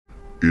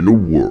In a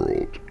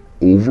world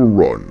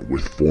overrun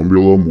with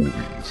formula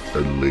movies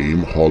and lame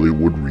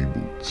Hollywood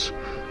reboots,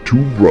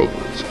 two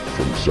brothers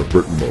from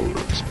separate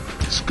mothers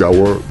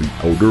scour the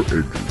outer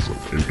edges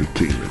of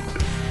entertainment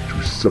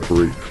to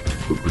separate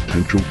the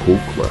potential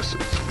cult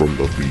classics from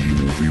the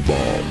B-movie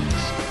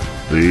bombs.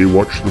 They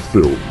watch the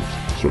films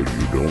so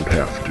you don't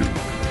have to.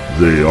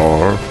 They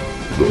are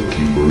the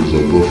Keepers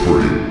of the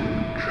Fringe.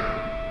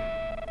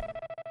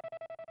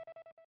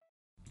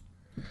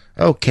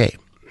 Okay.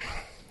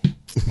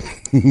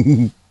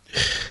 Hey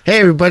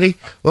everybody,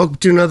 welcome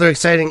to another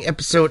exciting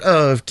episode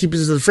of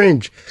Keepers of the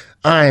Fringe.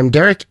 I'm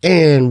Derek,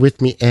 and with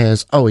me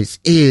as always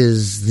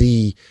is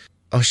the...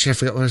 Oh shit, I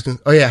forgot what I was going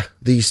to... Oh yeah,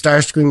 the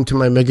Starscream to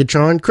my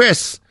Megatron,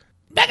 Chris.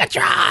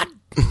 Megatron!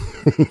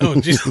 Oh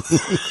jeez.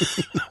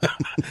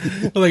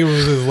 I like it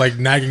was his like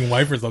nagging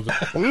wife or something.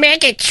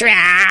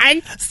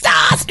 Megatron!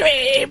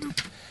 Starscream!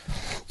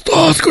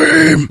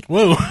 Starscream!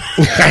 Whoa.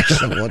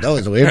 Well, that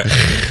was weird.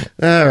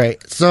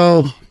 Alright,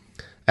 so...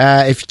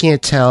 if you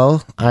can't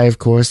tell, I, of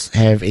course,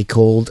 have a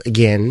cold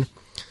again.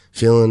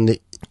 Feeling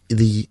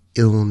the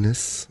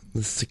illness.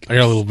 The sickness. I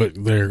got a little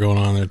bit there going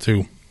on there,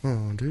 too.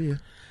 Oh, do you?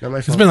 Not my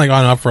It's fault. been like on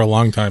and off for a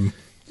long time.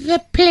 The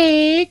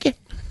plague!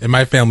 In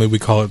my family, we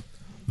call it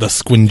the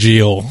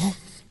squingeal.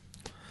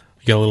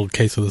 You got a little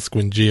case of the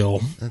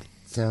squingeal. That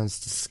sounds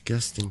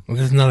disgusting. Well,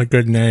 that's not a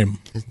good name.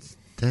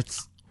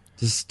 That's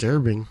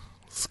disturbing.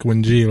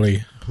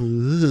 Squingeely. Ugh.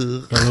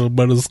 A little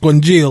bit of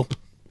squingeal.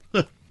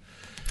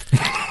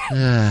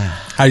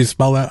 How you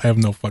spell that? I have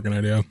no fucking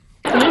idea.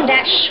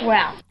 That's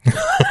swell.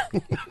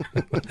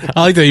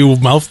 I like that you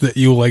mouthed it.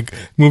 You like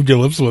moved your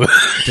lips with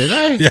it. Did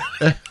I? Yeah.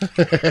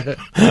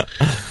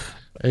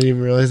 I didn't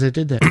even realize I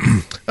did that.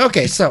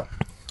 Okay, so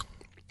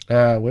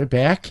we're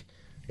back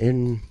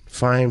in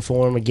fine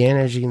form again,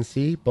 as you can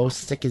see. Both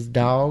sick as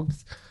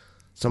dogs.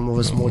 Some of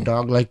us more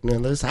dog-like than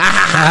others. That's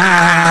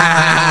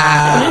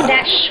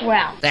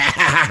swell.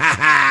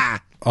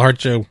 I'll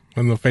hurt you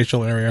in the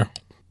facial area.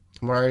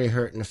 I'm already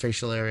hurt in the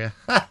facial area.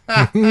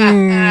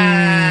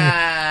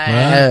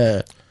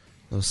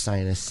 Little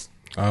sinus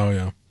Oh,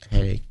 yeah.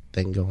 headache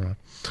thing going on.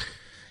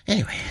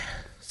 Anyway,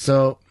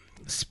 so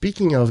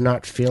speaking of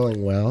not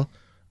feeling well,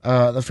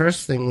 the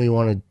first thing we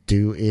want to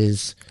do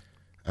is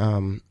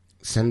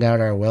send out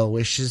our well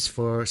wishes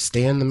for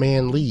Stan the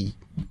Man Lee,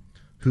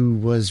 who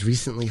was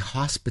recently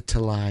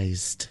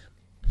hospitalized.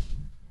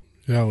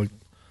 Yeah, like,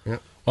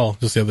 Yep. well,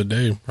 just the other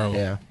day, probably.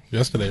 Yeah.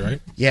 Yesterday,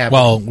 right? Yeah.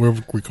 Well, we're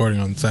recording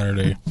on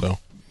Saturday, so.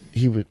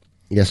 He would.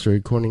 Yes, we're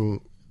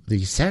recording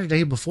the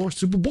Saturday before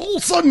Super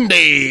Bowl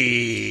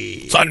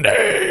Sunday.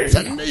 Sunday.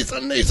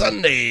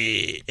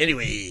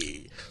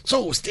 Anyway,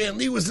 so Stan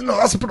Lee was in the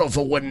hospital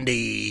for one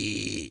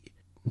day.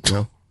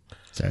 No,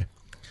 sorry.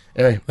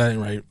 Anyway, That ain't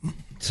right.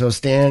 so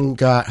Stan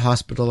got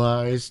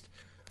hospitalized.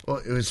 Well,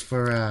 it was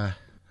for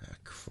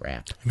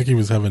crap. I think he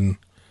was having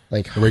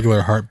Like, a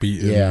regular heartbeat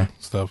and Yeah.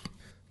 stuff.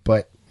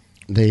 but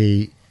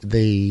they.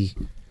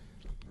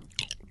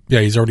 Yeah,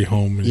 he's already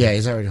home. Yeah,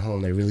 he's already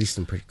home. They released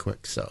him pretty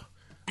quick, so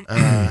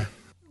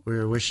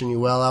we're wishing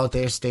you well out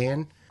there,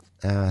 Stan.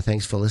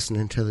 Thanks for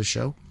listening to the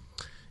show,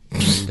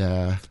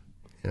 and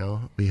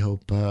we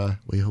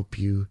hope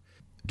you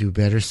do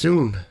better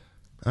soon.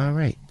 All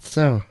right,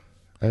 so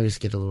I always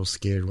get a little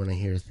scared when I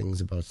hear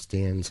things about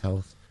Stan's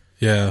health.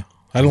 Yeah.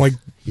 I don't like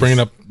bringing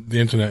up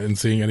the internet and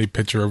seeing any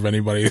picture of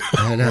anybody.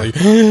 I know. Like,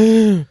 I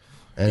know.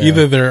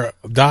 either they're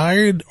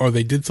died or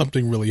they did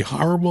something really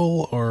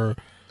horrible, or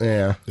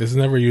Yeah, it's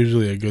never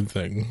usually a good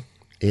thing.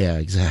 yeah,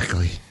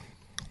 exactly.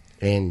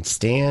 And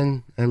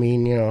Stan, I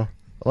mean, I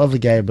love the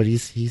guy, but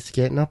he's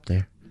getting up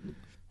there.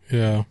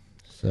 Yeah.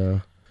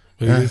 So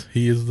But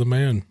he is the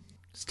man.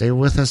 stay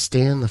with us,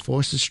 Stan. The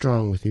force is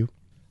strong with you.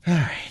 All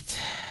right.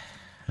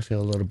 I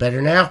feel a little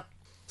better now.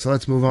 So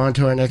let's move on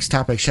to our next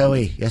topic, shall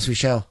we? Yes, we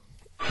shall.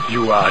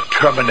 You are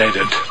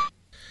terminated.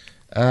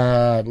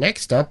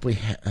 Next up, we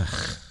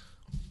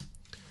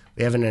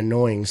have an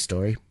annoying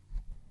story,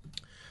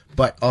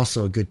 but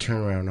also a good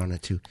turnaround on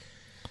it, too.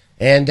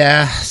 And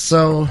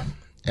so,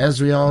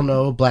 as we all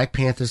know, Black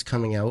Panther's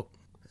coming out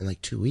in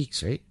like 2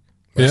 weeks, right?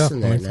 Less Yeah,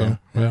 than I that think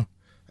so. now.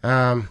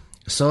 Yeah.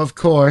 So, of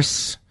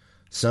course,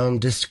 some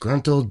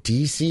disgruntled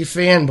DC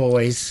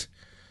fanboys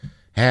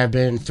have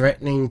been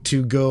threatening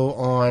to go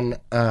on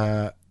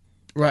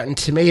Rotten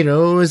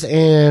Tomatoes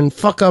and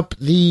fuck up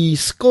the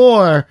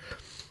score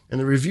and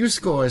the review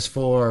scores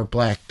for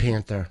Black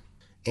Panther.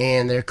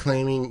 And they're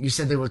claiming, you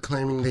said they were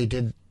claiming they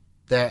did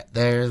that,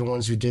 they're the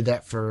ones who did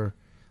that for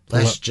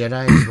Last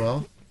Jedi as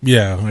well?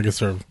 Yeah, I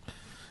guess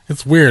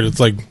it's weird. It's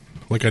like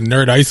a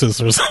nerd ISIS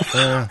or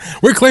something.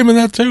 We're claiming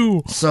that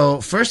too.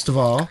 So, first of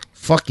all,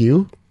 fuck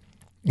you.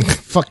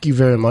 Fuck you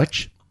very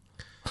much.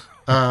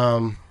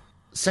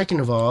 Second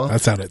of all,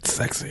 That sounded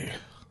sexy.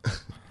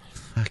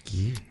 fuck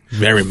you.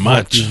 Very Fuck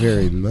much. you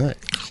very much.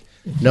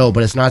 No,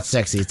 but it's not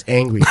sexy. It's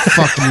angry.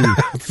 Fuck you.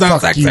 It's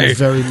not Fuck sexy. you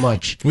very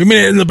much. We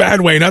mean it in the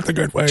bad way, not the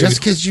good way. Just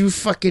because you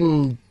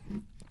fucking...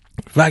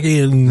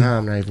 fucking.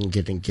 I'm not even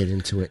getting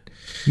into it.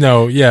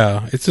 No,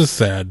 yeah, it's just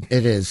sad.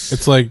 It is.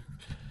 It's like,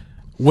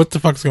 what the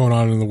fuck's going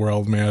on in the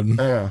world, man?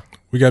 I know.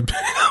 We got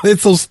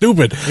it's so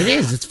stupid. It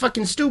is. It's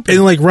fucking stupid.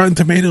 And like Rotten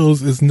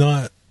Tomatoes is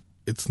not.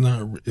 It's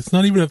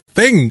not even a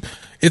thing.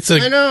 It's I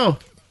a know.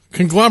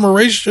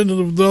 conglomeration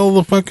of all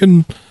the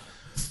fucking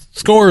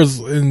scores,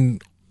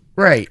 and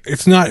Right.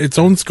 it's not its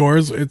own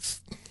scores.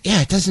 It's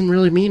Yeah, it doesn't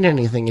really mean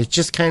anything. It's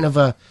just kind of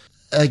a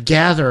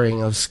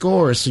gathering of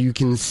scores so you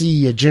can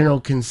see a general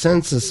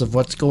consensus of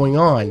what's going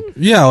on.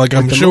 yeah, like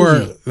I'm the sure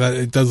movie. that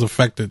it does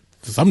affect it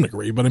to some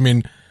degree, but I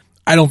mean,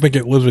 I don't think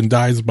it lives and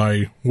dies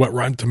by what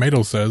Rotten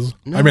Tomatoes says.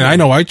 I mean, I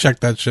know I check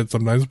that shit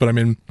sometimes, but I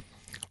mean,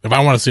 if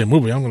I want to see a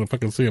movie, I'm going to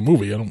fucking see a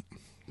movie. I don't.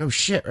 No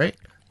shit, right?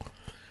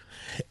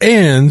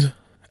 And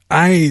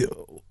I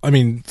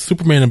mean,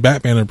 Superman and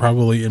Batman are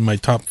probably in my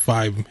top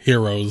 5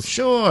 heroes.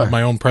 Sure. Of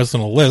my own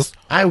personal list.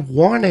 I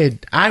want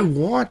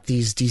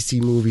these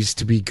DC movies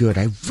to be good.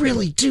 I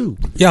really do.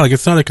 Yeah, like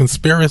it's not a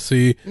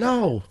conspiracy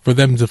No. for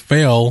them to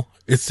fail.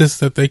 It's just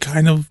that they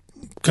kind of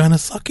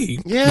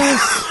sucky.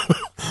 Yes.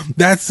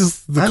 That's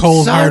just the I'm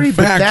cold sorry, hard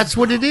but fact. that's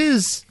what it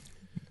is.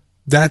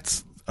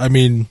 I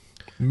mean,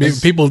 maybe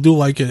people do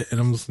like it, and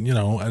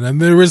and then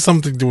there is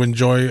something to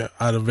enjoy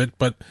out of it,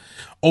 but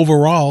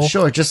overall,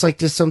 Sure, just like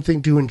there's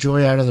something to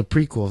enjoy out of the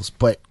prequels,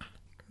 but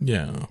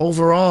yeah,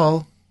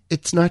 overall,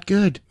 it's not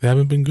good. they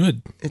haven't been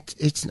good.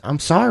 It's I'm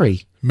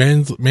sorry.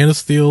 Man of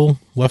Steel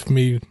left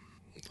me.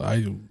 I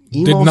did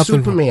Emo nothing.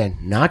 Superman,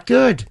 not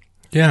good.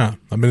 Yeah,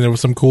 I mean, there were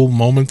some cool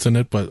moments in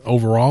it, but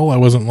overall, I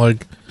wasn't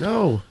like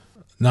No.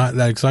 not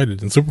that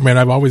excited. And Superman,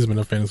 I've always been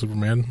a fan of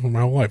Superman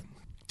my whole life.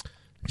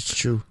 It's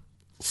true.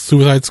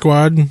 Suicide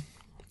Squad,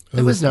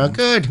 It was not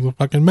good. a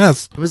fucking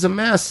mess. It was a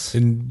mess.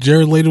 And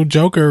Jared Leto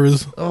Joker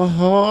is Oh,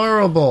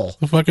 horrible.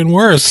 the fucking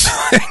worst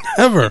thing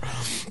ever.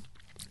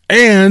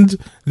 And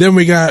then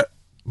we got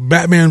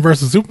Batman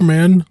versus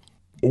Superman.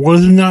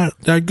 Was not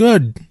that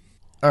good.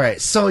 All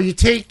right, so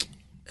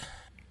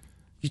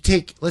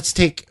let's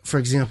take, for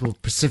example,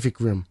 Pacific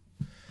Rim.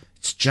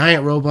 It's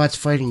giant robots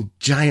fighting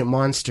giant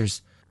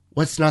monsters.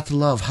 What's not to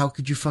love? How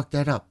could you fuck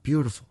that up?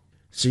 Beautiful.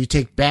 So you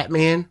take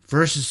Batman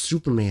versus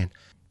Superman.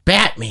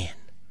 Batman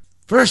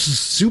versus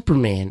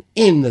Superman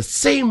in the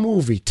same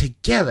movie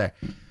together.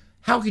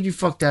 How could you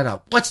fuck that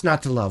up? What's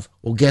not to love?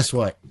 Well, guess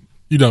what?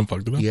 You done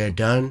fucked it up. You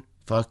done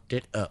fucked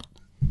it up.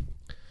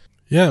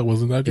 Yeah, it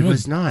wasn't that It good.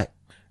 was not.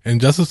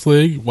 And Justice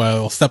League,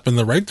 while a step in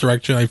the right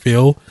direction, I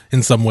feel,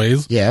 in some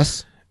ways,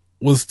 Yes.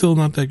 was still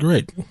not that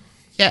great.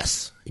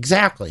 Yes,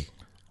 exactly.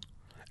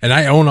 And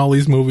I own all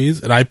these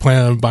movies, and I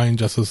plan on buying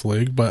Justice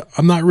League, but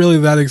I'm not really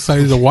that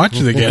excited to watch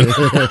it again.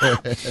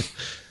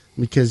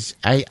 Because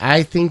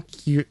I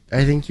think you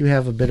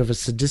have a bit of a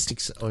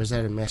sadistic, or is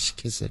that a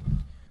masochistic?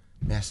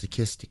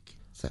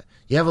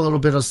 You have a little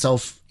bit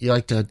of you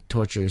like to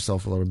torture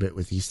yourself a little bit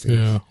with these things.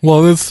 Yeah.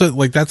 Well, that's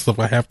like that stuff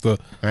I have to,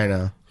 I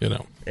know.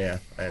 Yeah,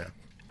 I know.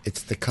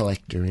 It's the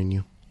collector in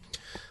you.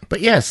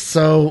 But yes,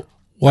 so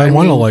Well, I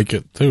want to mean, like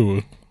it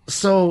too.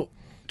 So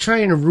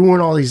trying to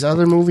ruin all these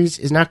other movies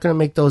is not going to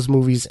make those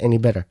movies any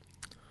better.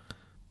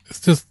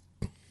 It's just,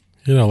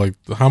 like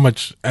how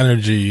much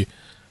energy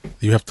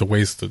you have to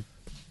waste to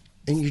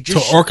And you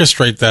just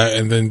orchestrate that,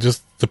 and then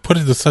just to put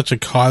it to such a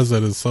cause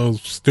that is so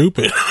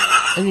stupid.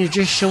 and you're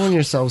just showing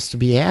yourselves to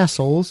be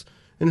assholes.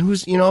 And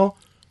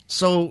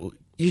so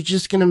you're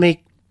just gonna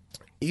make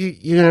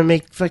you're gonna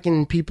make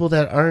fucking people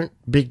that aren't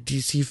big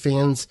DC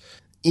fans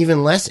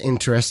even less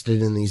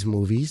interested in these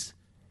movies.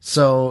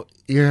 So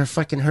you're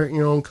fucking hurting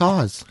your own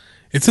cause.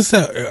 It's just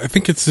that I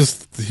think it's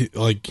just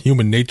like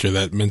human nature,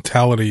 that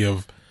mentality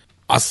of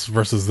us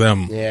versus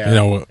them.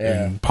 Yeah,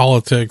 in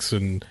politics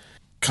and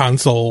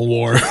console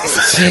wars.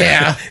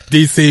 Yeah.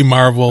 DC,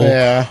 Marvel.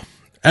 Yeah.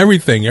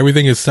 Everything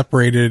is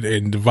separated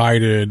and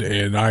divided,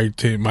 and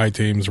my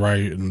team's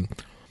right, and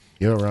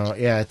You're wrong.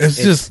 Yeah, it's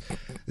just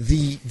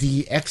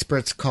the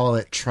experts call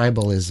it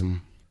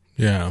tribalism,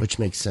 yeah. which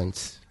makes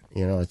sense.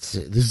 It's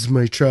this is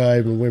my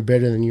tribe and we're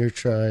better than your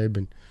tribe,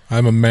 and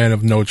I'm a man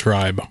of no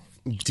tribe.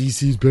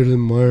 DC's better than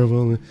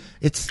Marvel.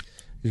 It's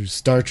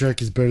Star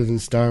Trek is better than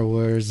Star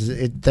Wars.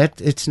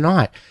 It's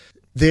not.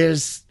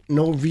 There's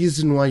no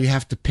reason why you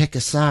have to pick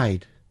a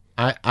side.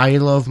 I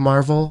love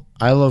Marvel.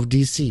 I love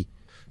DC.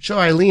 Sure,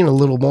 I lean a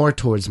little more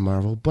towards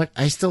Marvel, but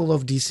I still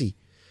love DC.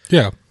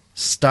 Yeah.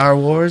 Star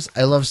Wars.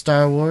 I love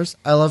Star Wars.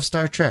 I love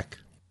Star Trek.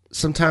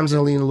 Sometimes I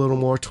lean a little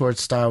more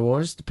towards Star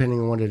Wars, depending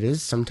on what it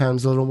is.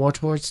 Sometimes a little more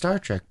towards Star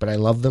Trek, but I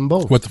love them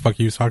both. What the fuck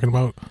are you talking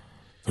about?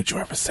 Don't you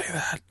ever say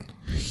that.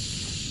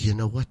 You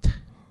know what?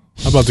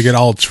 I'm about to get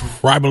all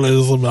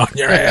tribalism on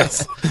your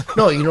ass.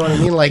 No, you know what I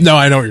mean? Like, No,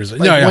 I know what you're saying.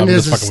 like yeah, when I'm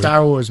there's just a fucking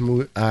Star Wars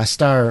movie,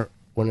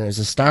 when there's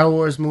a Star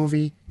Wars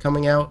movie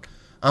coming out,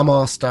 I'm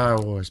all Star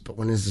Wars. But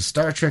when there's a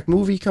Star Trek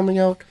movie coming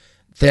out,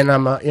 then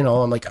I'm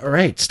like, all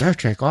right, Star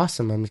Trek,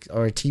 awesome.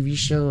 Or a TV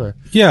show, or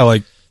Yeah,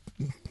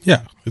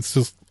 it's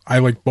just I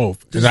like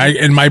both,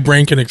 and my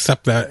brain can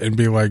accept that and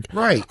be like,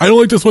 Right. I don't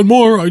like this one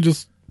more. I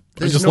just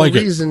there's no like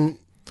it. reason.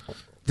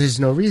 There's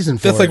no reason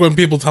for That's like it. when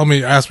people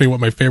ask me what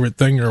my favorite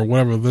thing or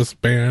whatever, this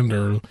band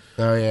or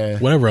Oh yeah,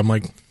 whatever. I'm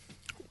like,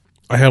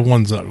 I have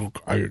ones that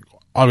I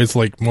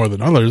obviously like more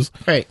than others,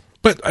 right.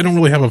 But I don't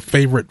really have a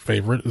favorite.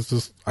 It's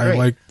just, I Right.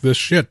 like this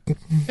shit.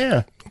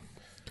 Yeah.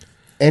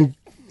 And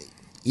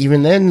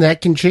even then,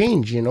 that can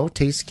change,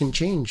 taste can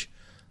change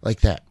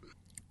like that.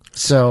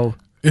 So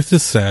It's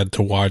just sad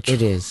to watch.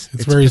 it is.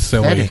 It's very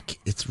silly. pathetic.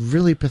 It's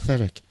really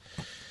pathetic.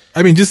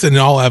 I mean, just in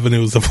all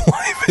avenues of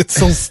life. It's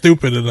so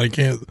stupid and I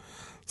can't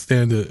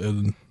stand it.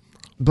 And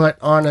But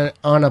on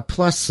a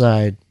plus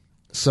side,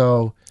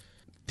 so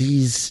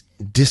these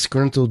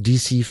disgruntled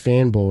DC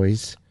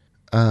fanboys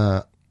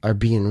are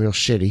being real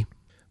shitty.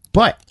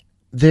 But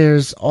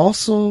there's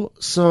also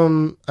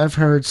I've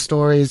heard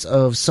stories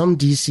of some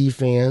DC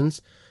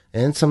fans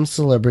and some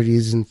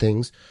celebrities and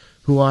things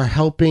who are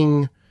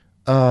helping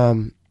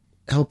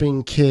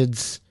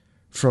kids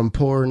from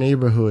poor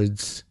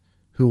neighborhoods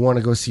who want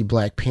to go see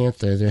Black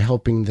Panther. They're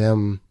helping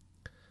them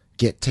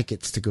get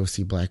tickets to go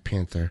see Black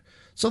Panther.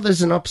 So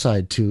there's an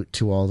upside to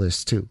all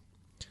this too.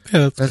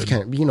 yeah, That's good.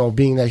 kind of,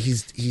 being that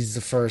he's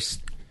the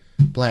first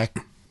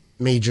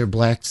major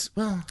blacks.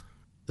 Well,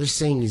 they're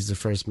saying he's the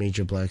first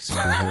major black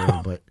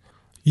superhero, but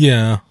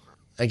Yeah.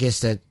 I guess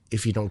that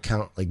if you don't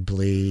count like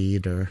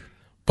Blade or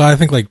But I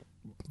think like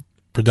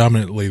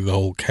predominantly the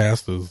whole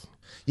cast is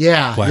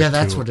yeah, black.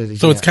 that's too. what it is.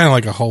 So it's yeah. kind of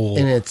like a whole,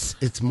 and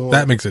it's more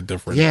that makes it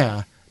different.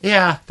 yeah,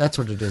 that's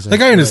what it is.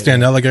 Like I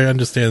understand that. Like I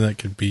understand that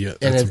could be,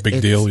 that's a big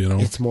it's- deal, you know?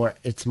 It's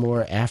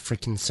more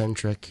African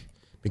centric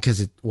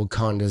because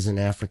Wakanda's in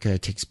Africa.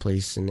 It takes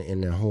place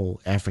in a whole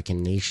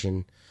African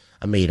nation,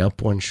 a made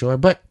up one, sure,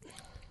 but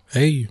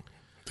Hey,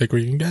 take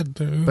what you can get.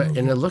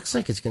 and it looks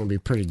like it's going to be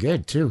pretty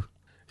good too.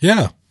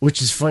 Yeah.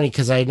 Which is funny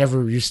because I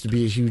never used to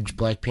be a huge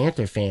Black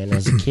Panther fan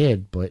as a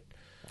kid, but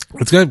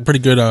It's got pretty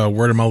good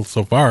word of mouth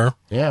so far.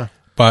 yeah,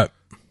 But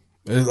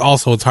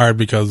it's hard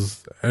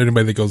because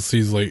anybody that goes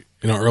sees like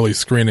early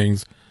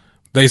screenings,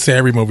 they say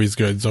every movie's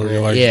good. So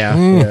you're like,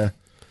 yeah.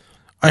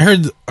 I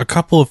heard a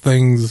couple of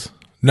things,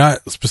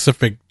 not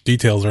specific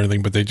details or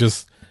anything, but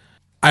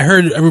I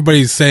heard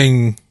everybody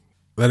saying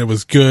that it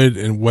was good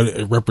and what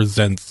it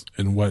represents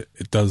and what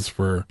it does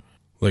for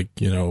like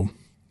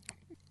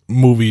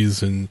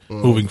movies and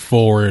moving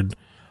forward.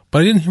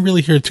 But I didn't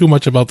really hear too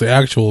much about the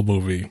actual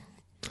movie.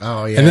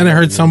 Oh yeah. And then I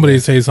heard somebody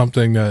say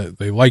something that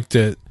they liked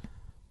it,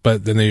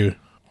 but then they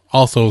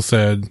also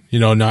said,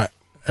 not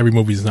every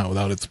movie's not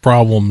without its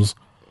problems.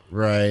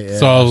 right. Yeah.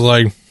 So I was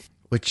like,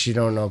 Which you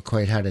don't know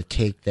quite how to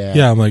take that.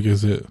 yeah, I'm like,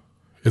 is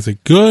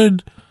it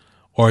good?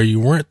 Or you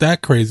weren't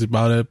that crazy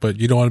about it, but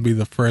you don't want to be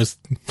the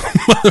first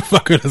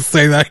motherfucker to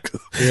say that.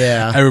 'Cause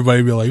Yeah.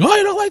 everybody be like, oh,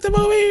 you don't like the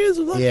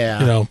movies?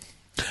 Yeah.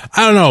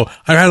 I don't know.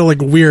 I had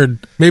like weird,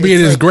 maybe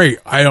It's it is like- great.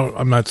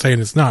 I'm not saying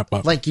it's not,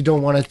 but Like you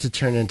don't want it to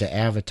turn into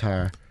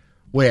Avatar,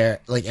 where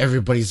like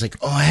everybody's like,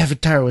 "Oh,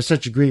 Avatar was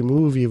such a great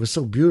movie. It was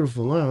so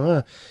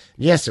beautiful."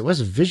 Yes, it was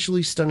a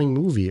visually stunning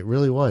movie. It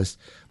really was.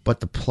 But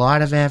the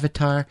plot of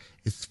Avatar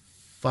is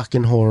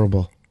fucking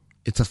horrible.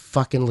 It's a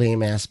fucking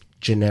lame ass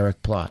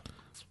generic plot.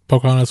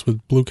 Pocahontas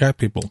with blue cat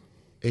people.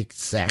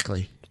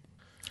 Exactly.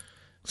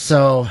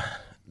 So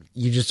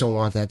you just don't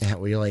want that to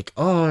happen. Where you're like,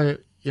 "Oh,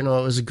 it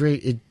was a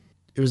great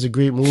it was a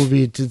great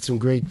movie. It did some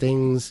great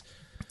things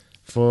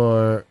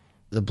for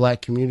the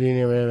black community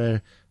and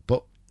whatever."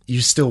 But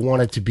you still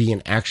want it to be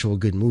an actual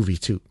good movie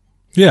too.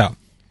 Yeah.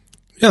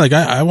 Yeah, like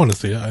I want to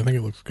see it. I think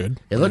it looks good.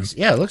 It looks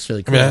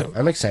really cool. mean,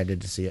 I'm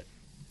excited to see it.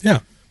 Yeah.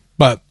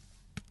 But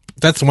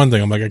that's the one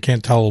thing. I'm like, I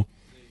can't tell.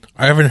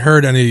 I haven't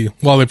heard any.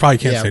 Well, they probably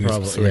can't Yeah, say any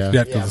probably, specifics yeah.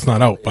 yet because it's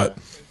not out. But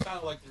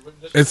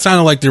it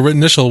sounded like the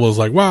initial was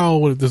like,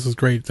 wow, this is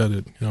great that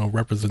it,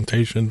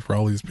 representation for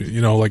all these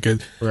people, like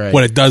it, Right.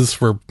 what it does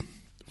for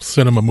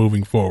cinema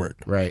moving forward,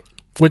 Right.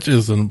 which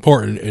is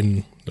important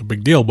and a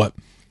big deal. But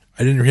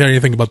I didn't hear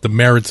anything about the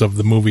merits of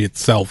the movie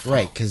itself.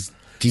 Right, because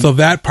So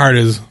that part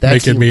is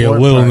making me a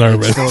little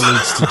nervous. It still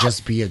needs to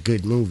just be a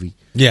good movie.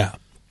 Yeah.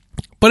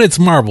 But it's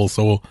Marvel,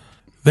 so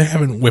they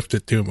haven't whiffed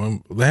it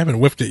too. They haven't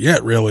whiffed it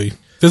yet, really.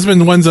 There's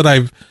been ones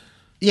that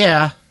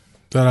Yeah.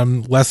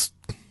 I'm less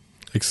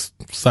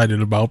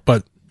excited about,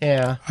 but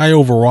Yeah. I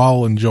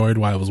overall enjoyed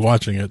while I was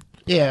watching it.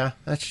 Yeah,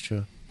 that's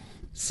true.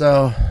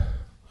 So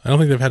I don't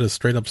think they've had a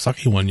straight up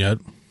sucky one yet.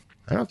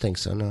 I don't think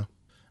so, no.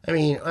 I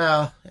mean,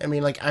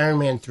 like Iron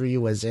Man 3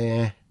 was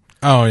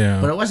Oh yeah,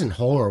 but it wasn't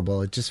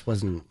horrible. It just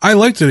wasn't. I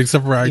liked it,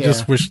 except for I Yeah.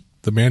 just wish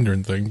the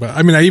Mandarin thing. But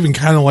I mean, I even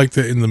kind of liked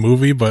it in the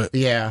movie, but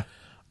Yeah.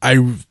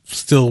 I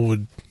still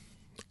would.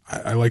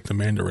 I like the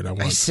Mandarin. I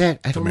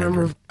don't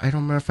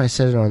remember if I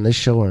said it on this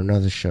show or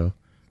another show.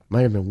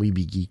 Might have been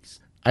Weeby Geeks.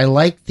 I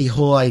like the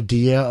whole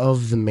idea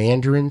of the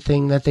Mandarin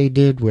thing that they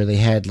did, where they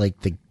had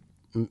like the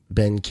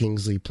Ben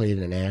Kingsley played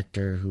an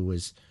actor who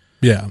was.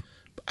 Yeah,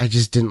 I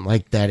just didn't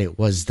like that it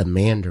was the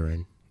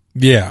Mandarin,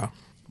 yeah.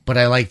 but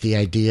I like the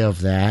idea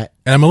of that.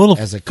 And I'm a little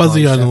As a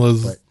fuzzy on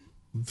concept,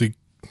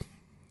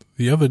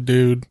 the other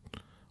dude.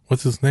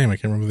 What's his name? I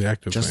can't remember the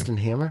actor's name. Justin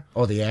Hammer?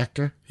 Oh, the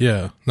actor?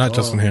 Yeah, not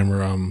Justin Oh.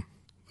 Hammer.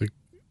 The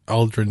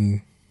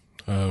Aldrin.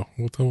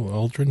 What's the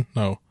Aldrin?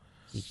 No,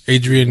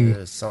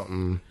 Adrian.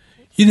 Something.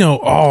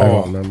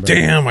 Oh, remember.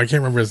 damn! I can't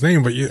remember his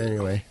name, but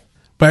Anyway.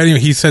 anyway,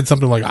 he said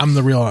something like, "I'm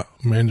the real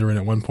Mandarin"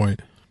 at one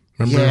point.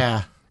 Remember?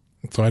 Yeah.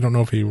 So I don't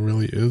know if he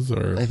really is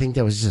or. I think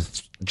that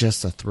was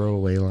just a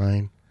throwaway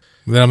line.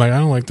 Then I'm like, I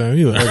don't like that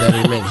either. Or that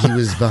he meant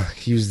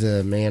he was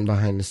the man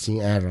behind the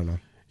scene. I don't know.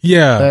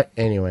 Yeah. But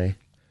anyway,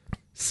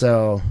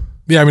 so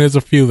Yeah, I mean, there's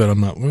a few that I'm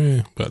not,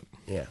 but.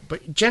 yeah.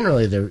 But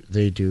generally,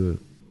 they do.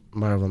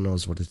 Marvel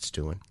knows what it's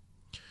doing.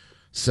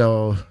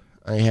 So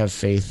I have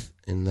faith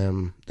in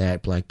them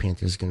that Black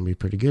Panther is going to be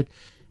pretty good.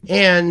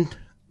 And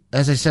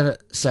as I said,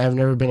 I've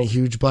never been a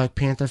huge Black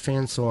Panther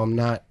fan, so I'm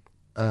not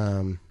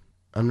going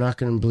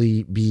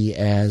to be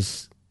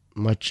as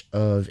much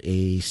of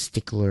a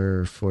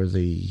stickler for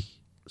the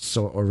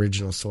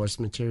original source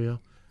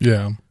material.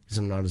 Yeah. Because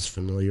I'm not as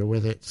familiar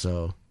with it,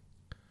 so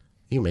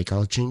you can make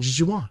all the changes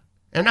you want.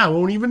 And I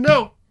won't even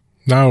know.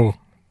 No,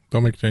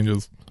 don't make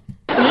changes.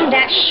 Ain't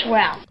that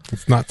swell?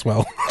 It's not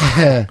swell.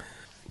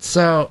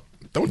 So,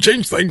 Don't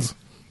change things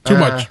too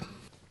much.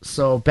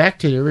 so back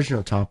to the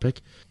original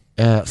topic.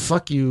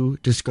 Fuck you,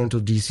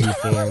 disgruntled DC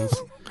fans.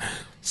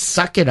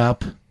 Suck it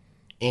up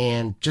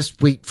and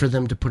just wait for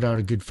them to put out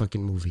a good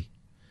fucking movie.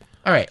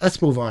 All right,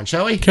 let's move on,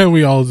 shall we? Can't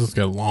we all just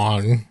get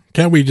along?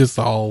 Can't we just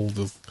all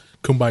just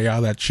kumbaya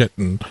that shit?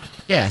 And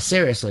Yeah,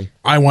 seriously.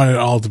 I want it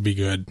all to be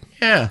good.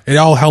 Yeah. It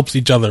all helps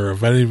each other.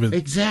 If any of it,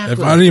 Exactly. If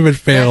any of it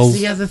fails,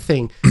 That's the other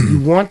thing.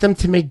 You want them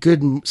to make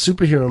good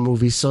superhero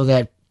movies so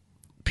that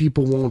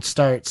people won't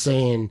start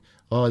saying,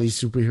 "Oh, these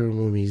superhero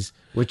movies,"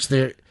 which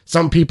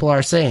some people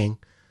are saying.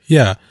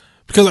 yeah.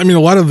 Because I mean,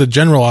 a lot of the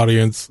general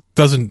audience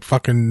doesn't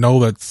fucking know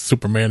that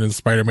Superman and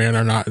Spider-Man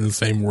are not in the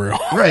same world.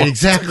 Right,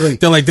 exactly.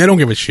 They're like, they don't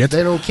give a shit.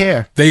 They don't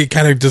care. They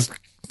kind of just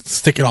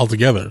stick it all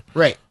together.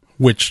 Right.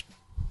 Which,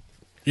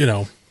 you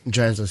know,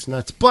 Drives us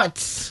nuts. But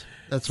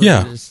that's what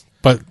yeah. it is.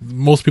 But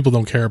most people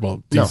don't care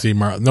about DC.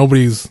 No.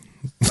 Nobody's,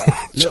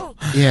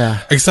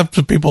 Yeah. except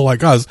the people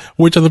like us,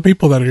 which are the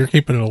people that are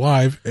keeping it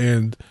alive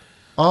and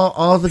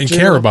All the and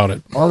general, care about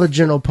it. All the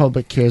general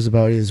public cares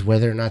about is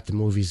whether or not the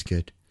movie's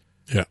good,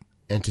 Yeah.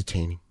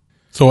 entertaining.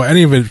 So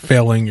any of it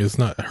failing is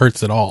not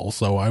hurts at all.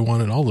 So I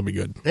want it all to be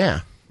good,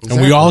 Yeah.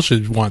 and we all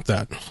should want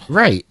that.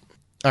 Right.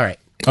 All right.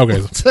 Okay.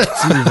 Let's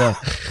move on.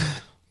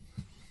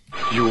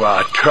 You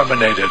are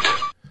terminated.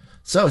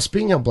 So,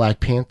 speaking of Black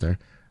Panther,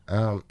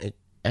 it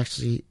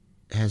actually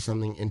has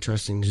something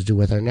interesting to do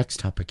with our next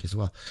topic as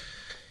well.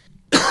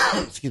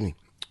 Excuse me.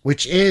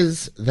 Which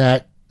is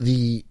that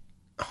the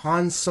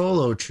Han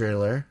Solo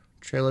trailer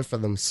for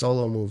the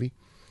Solo movie,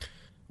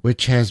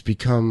 which has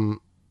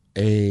become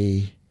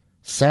a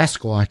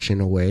Sasquatch in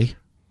a way,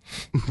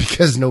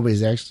 because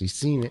nobody's actually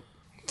seen it.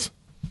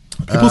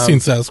 People seen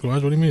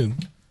Sasquatch. What do you mean?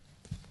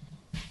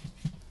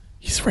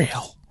 He's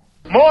real.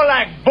 More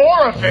like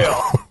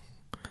Borophill.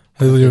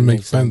 That doesn't even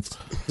make sense.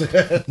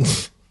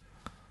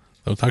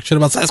 Don't talk shit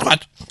about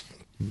Sasquatch.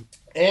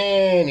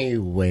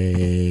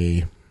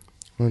 Anyway,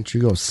 why don't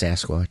you go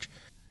Sasquatch?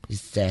 You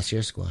sass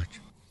your squatch.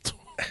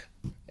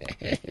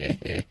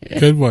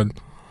 Good one.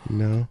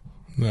 No.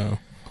 No.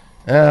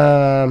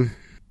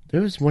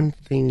 There was one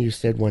thing you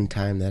said one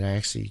time that I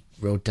actually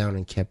wrote down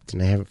and kept,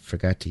 and I haven't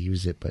forgot to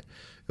use it, but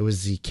it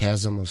was the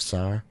Chasm of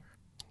Sar.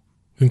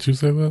 Didn't you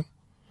say that?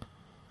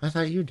 I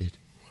thought you did.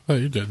 Oh,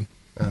 you did.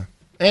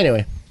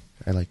 Anyway,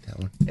 I like that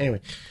one.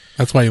 Anyway.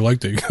 That's why you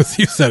liked it, because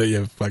you said it,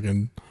 you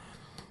fucking...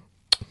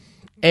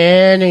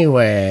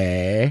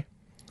 Anyway.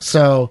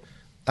 So,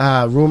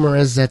 rumor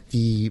is that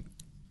the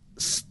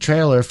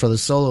trailer for the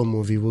Solo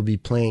movie will be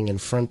playing in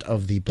front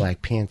of the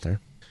Black Panther.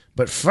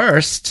 But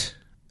first,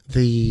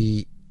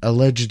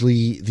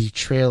 allegedly the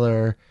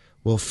trailer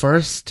will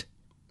first...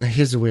 Now,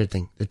 here's the weird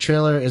thing. The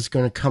trailer is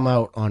going to come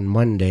out on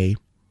Monday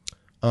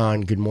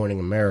on Good Morning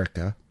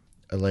America,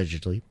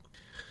 allegedly.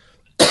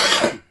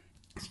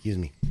 Excuse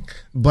me.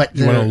 But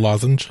You want a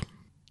lozenge?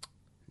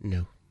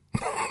 no.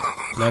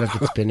 Not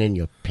if it's been in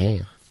your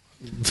pants.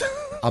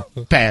 A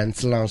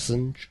pants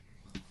lozenge.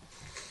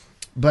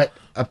 But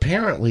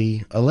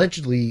apparently,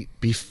 allegedly,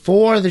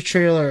 before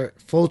the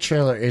full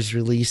trailer is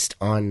released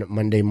on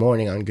Monday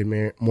morning on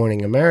Good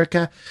Morning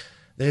America,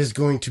 there's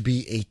going to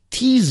be a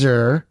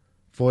teaser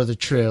for the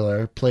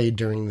trailer played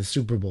during the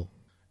Super Bowl.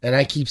 And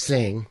I keep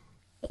saying,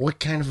 what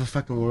kind of a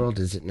fucking world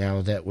is it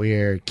now that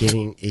we're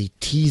getting a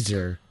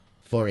teaser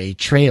for a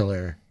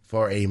trailer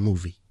for a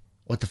movie?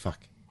 What the fuck?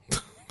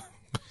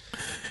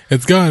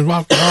 It's going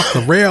off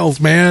the rails,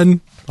 man.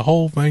 The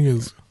whole thing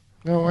is...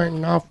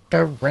 Going off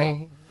the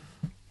rain.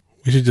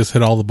 We should just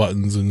hit all the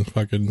buttons and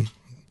fucking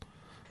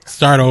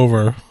start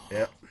over.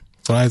 Yep.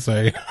 That's what I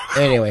say.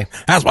 Anyway.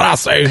 That's what I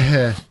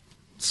say.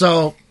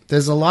 So,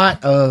 there's a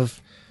lot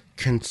of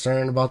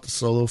concern about the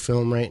Solo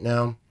film right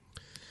now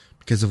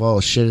because of all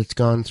the shit it's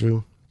gone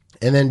through.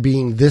 And then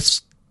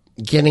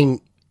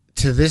getting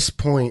to this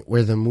point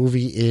where the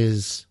movie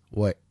is,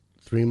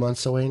 3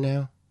 months away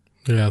now?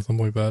 Yeah,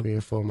 something like that. 3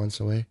 or 4 months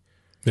away?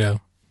 Yeah.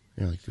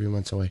 Yeah, like 3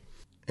 months away.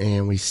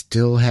 And we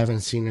still haven't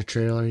seen a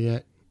trailer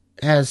yet.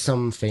 It has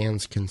some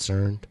fans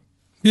concerned.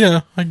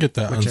 Yeah, I get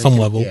that on some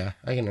level. Yeah,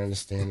 I can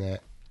understand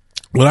that.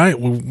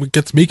 What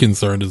gets me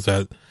concerned is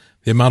that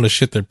the amount of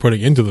shit they're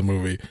putting into the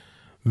movie,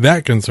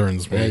 that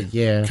concerns me.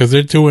 Yeah. Because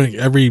they're doing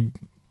every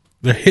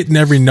they're hitting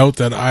every note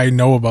that I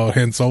know about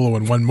Han Solo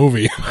in one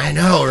movie. I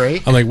know,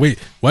 right? I'm like, wait,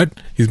 what?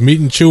 He's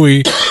meeting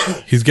Chewie.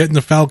 He's getting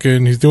the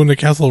Falcon. He's doing the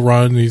Kessel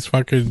Run. He's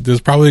fucking.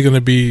 There's probably going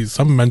to be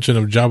some mention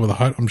of Jabba the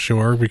Hutt, I'm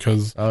sure,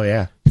 because Oh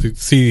yeah. to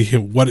see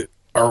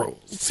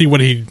see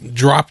what he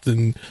dropped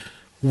and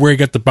where he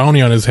got the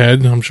bounty on his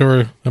head. I'm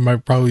sure there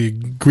might probably a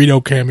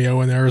Greedo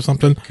cameo in there or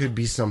something. Could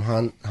be some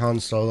Han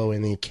Solo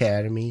in the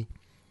Academy.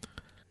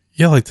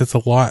 Yeah, like that's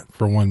a lot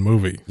for one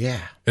movie. Yeah.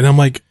 And I'm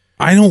like,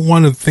 I don't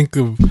want to think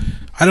of.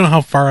 I don't know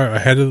how far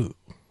ahead of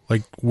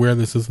like where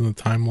this is in the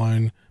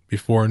timeline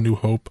before A New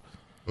Hope.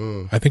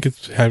 I think it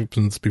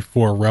happens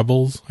before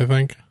Rebels. I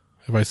think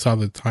if I saw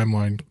the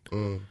timeline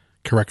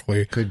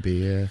correctly. Could be,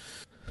 yeah.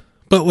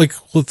 But like,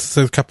 let's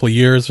say a couple of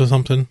years or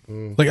something.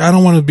 Like, I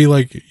don't want to be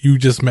like, you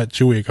just met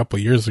Chewie a couple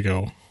of years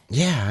ago.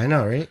 Yeah, I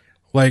know, right?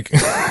 Like,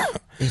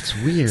 It's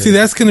weird. see,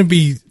 that's going to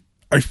be,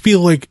 I feel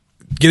like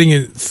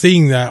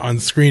seeing that on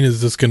screen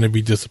is just going to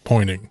be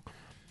disappointing.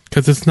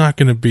 Because it's not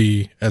going to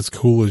be as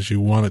cool as you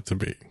want it to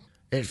be.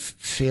 It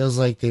feels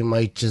like they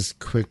might just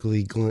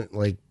quickly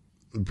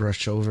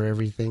brush over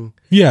everything.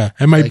 Yeah,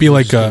 it might Like be you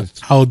like just-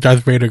 how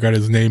Darth Vader got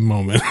his name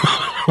moment.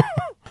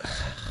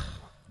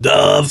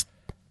 Darth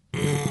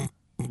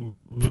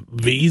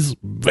V's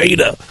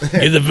Vader.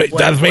 He's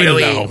Darth Vader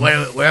now.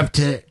 We're up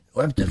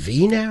to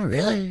V now,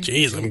 really?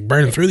 Jeez, I'm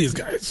burning through these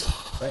guys.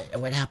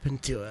 What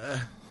happened to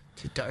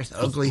Darth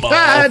Ugly?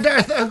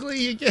 Darth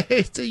Ugly again.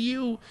 It's a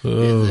you.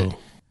 Oh,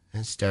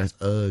 It's Darth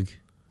Ugg.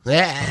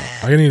 Ah.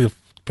 I need to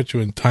put you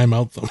in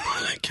timeout.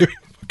 Give me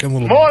a fucking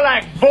little. More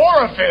like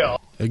Borophyll.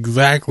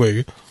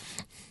 Exactly.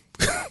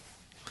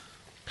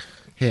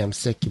 Hey, I'm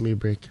sick. Give me a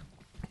break.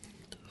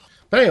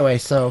 But anyway,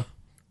 so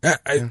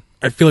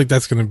I feel like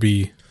that's going to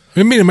be.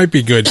 I mean, it might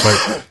be good,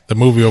 but the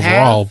movie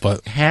overall.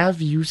 But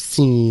have you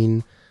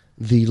seen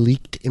the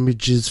leaked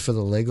images for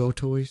the Lego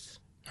toys?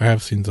 I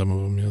have seen some of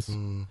them. Yes.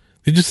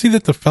 Did you see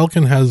that the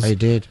Falcon has I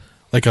did.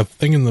 like a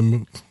thing in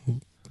the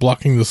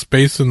blocking the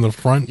space in the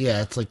front?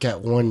 Yeah, it's like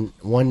got one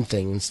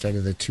thing instead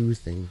of the two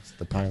things,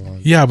 the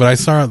pylon. Yeah, but I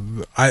saw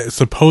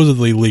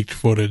supposedly leaked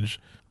footage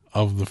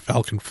of the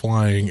Falcon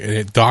flying, and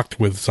it docked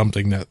with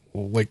something that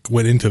like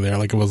went into there,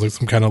 like it was like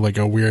some kind of like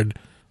a weird,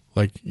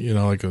 like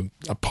like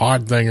a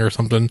pod thing or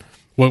something,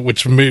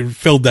 which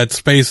filled that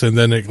space, and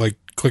then it like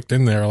clicked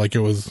in there, like it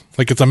was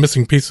like it's a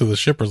missing piece of the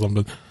ship or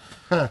something,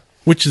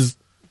 which is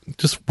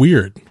just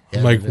weird. Yeah,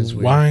 I'm like, it is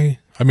weird. why?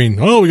 I mean,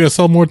 we gotta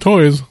sell more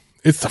toys.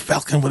 It's the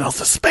Falcon without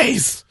the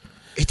space.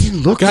 It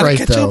didn't look Gotta right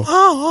catch though. up.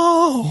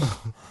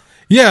 Oh.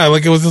 Yeah,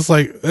 like it was just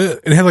like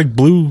it had like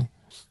blue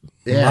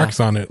marks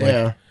on it. Like,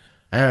 Yeah.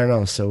 I don't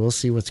know. So we'll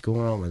see what's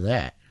going on with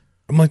that.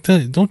 I'm like,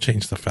 don't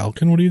change the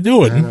Falcon. What are you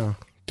doing? I know.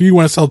 Do you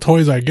want to sell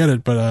toys? I get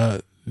it,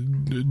 but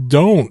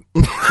don't.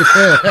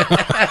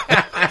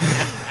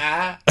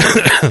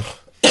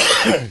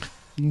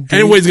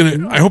 Anyways,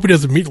 I hope he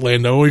doesn't meet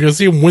Lando. We're gonna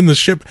see him win the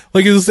ship.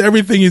 Like, is this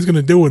everything he's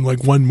gonna do in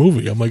like one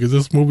movie? I'm like, is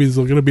this movie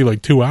gonna be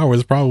like 2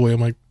 hours? Probably.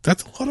 I'm like,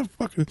 that's a lot of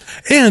fucking.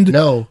 And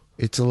No,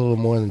 it's a little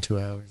more than 2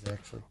 hours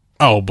actually.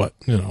 but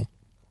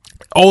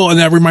Oh, and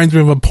that reminds me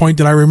of a point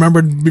that I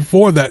remembered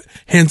before, that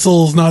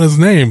Hansel's not his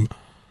name,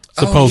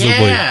 supposedly.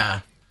 Oh,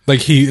 yeah.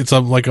 Like it's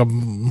like a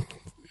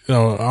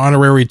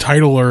honorary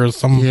title or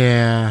some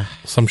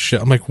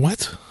shit. I'm like,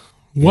 what?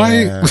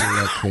 Why? Yeah, I'm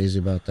not crazy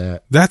about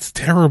that. That's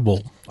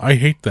terrible. I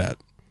hate that.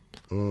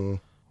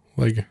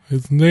 Like,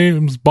 his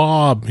name's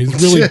Bob. He's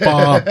really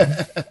Bob.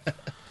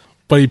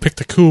 But he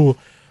picked a cool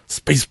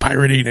space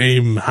piratey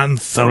name, Han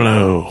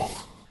Solo.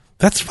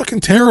 That's fucking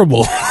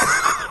terrible.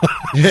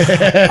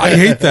 I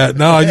hate that.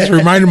 No, I just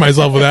reminded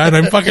myself of that,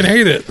 and I fucking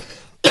hate it.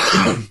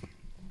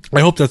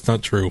 I hope that's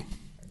not true.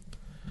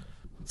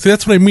 See,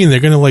 that's what I mean. They're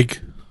gonna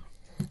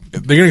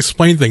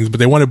explain things, but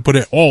they want to put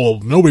it,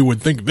 nobody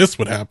would think this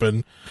would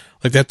happen.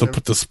 Like, they have to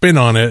put the spin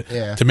on it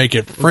to make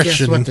it fresh.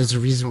 Guess what? There's a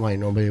reason why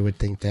nobody would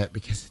think that,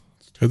 because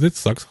it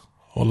sucks.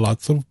 Oh,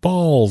 lots of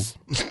balls.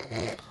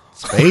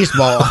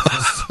 Spaceballs.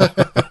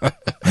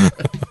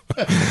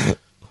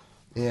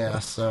 Yeah,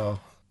 so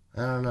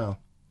I don't know.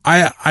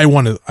 I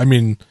want to. I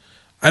mean,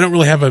 I don't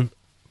really have a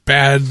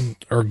bad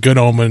or good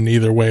omen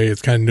either way.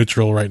 It's kind of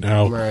neutral right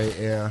now. Right,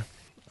 yeah.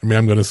 I mean,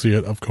 I'm going to see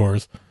it, of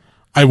course.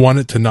 I want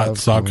it to not Of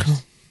suck.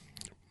 course.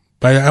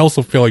 But I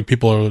also feel like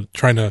people are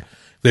trying to,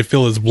 they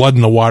feel his blood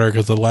in the water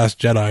because of The Last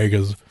Jedi,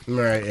 because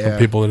Right, yeah.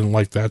 people didn't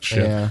like that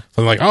shit. Yeah.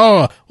 So I'm like,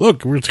 oh,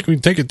 look, we can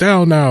take it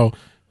down now.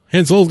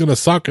 Han Solo's going to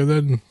suck, and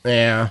then,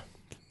 Yeah.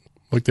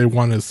 like, they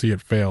want to see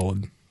it fail.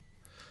 And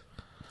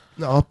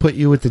No, I'll put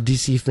you with the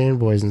DC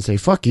fanboys and say,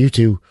 fuck you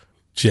too.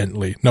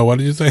 gently. No, what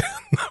did you say?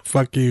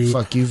 Fuck you.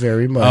 Fuck you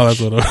very much. Oh,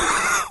 that's what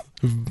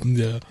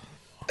yeah.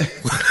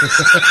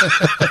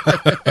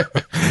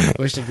 I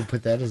wish I could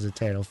put that as a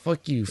title.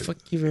 Fuck you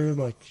very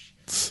much.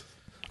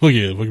 Look at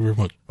you. Thank you very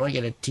much. I want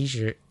to get a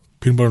t-shirt.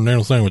 Peanut butter and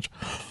banana sandwich.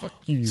 Fuck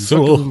you. So-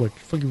 Fuck you very much.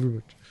 Fuck you very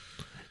much.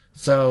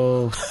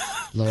 So,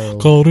 low.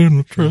 Called in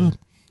a trap.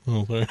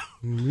 Oh, sorry.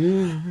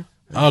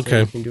 So Okay.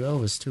 you can do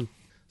Elvis too.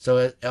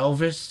 So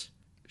Elvis,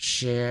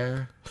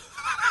 Cher,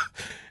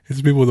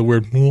 It's people with a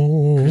weird.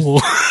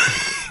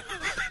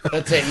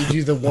 That's it. You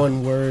do the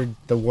one word,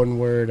 the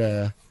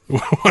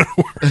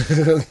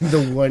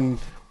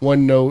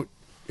one note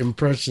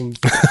impression.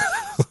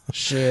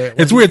 Shit.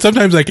 It's weird.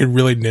 Sometimes I can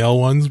really nail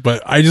ones,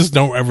 but I just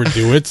don't ever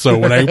do it. So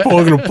when I'm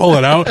going to pull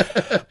it out,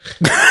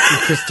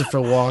 Christopher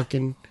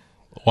Walken.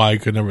 well, I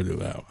could never do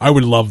that. I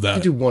would love You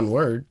that. do one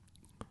word.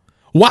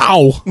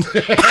 Wow.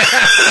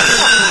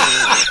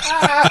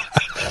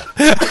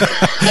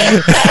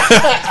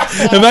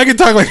 If I could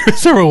talk like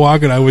Christopher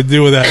Walken, I would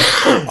do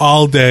that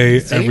all day,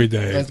 See? every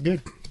day. That's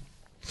good.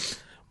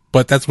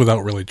 But that's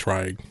without really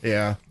trying.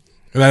 Yeah.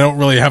 And I don't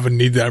really have a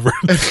need to ever,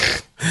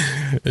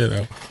 you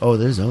know. Oh,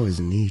 there's always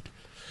a need.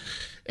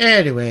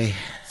 Anyway.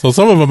 So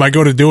some of them I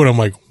go to do it, I'm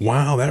like,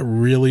 wow, that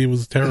really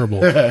was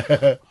terrible.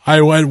 I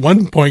at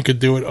one point could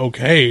do it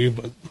okay,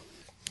 but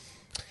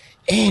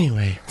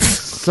Anyway.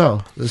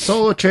 So, the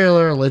solo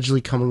trailer allegedly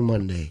coming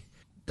Monday.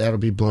 That'll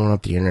be blowing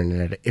up the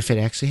internet if it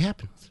actually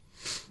happens.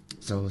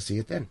 So, we'll see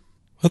it then.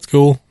 that's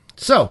cool.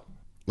 So,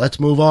 let's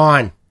move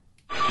on.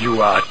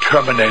 You are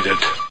terminated.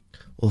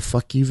 Well,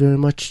 fuck you very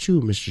much too,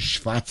 Mr.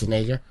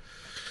 Schwarzenegger.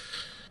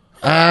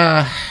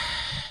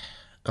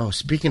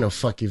 Speaking of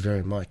fuck you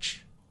very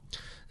much,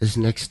 this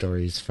next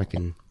story is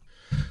fucking...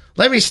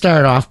 Let me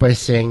start off by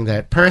saying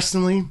that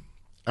personally,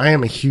 I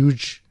am a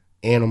huge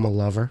animal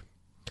lover.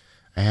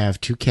 I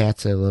have 2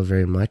 cats I love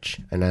very much,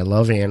 and I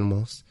love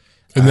animals.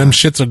 And them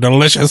shits are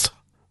delicious.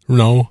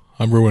 No,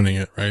 I'm ruining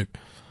it, right?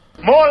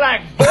 More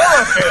like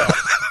Borophill.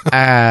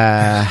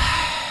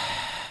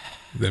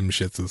 Them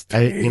shits is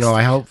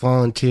I help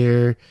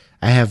volunteer.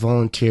 I have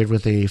volunteered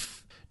with a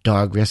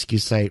dog rescue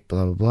site,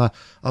 blah, blah, blah,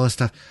 all this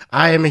stuff.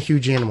 I am a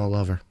huge animal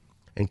lover.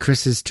 And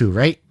Chris is too,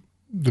 right?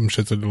 them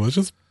shits are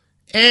delicious.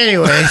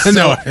 Anyway, so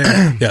No,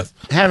 yes.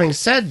 having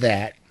said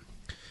that,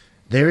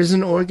 there is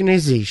an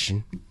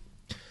organization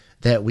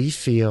that we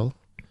feel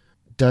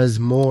does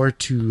more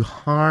to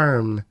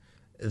harm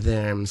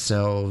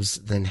themselves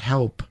than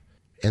help,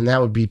 and that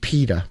would be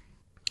PETA.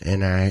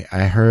 And I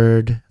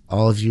heard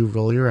all of you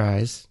roll your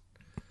eyes.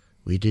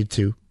 We did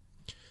too.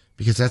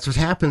 Because that's what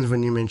happens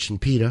when you mention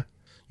PETA.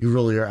 You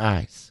roll your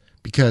eyes.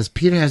 Because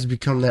PETA has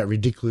become that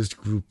ridiculous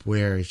group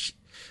where...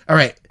 All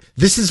right,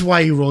 this is why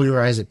you roll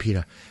your eyes at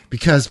PETA.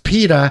 Because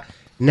PETA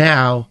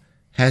now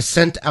has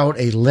sent out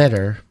a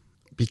letter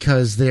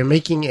because they're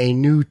making a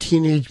new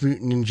Teenage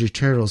Mutant Ninja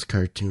Turtles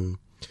cartoon.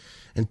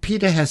 And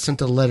PETA has sent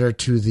a letter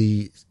to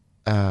the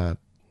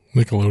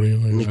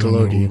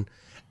Nickelodeon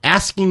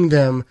asking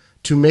them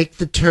to make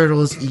the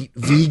turtles eat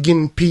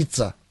vegan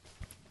pizza.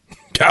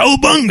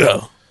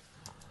 Cowabunga.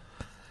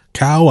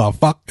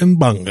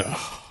 Cow-a-fucking-bunga.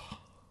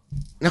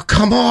 Now,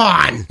 come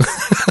on!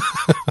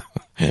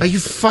 Are you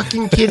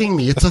fucking kidding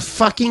me? It's a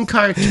fucking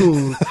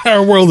cartoon,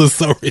 Our world is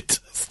so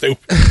stupid.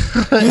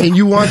 and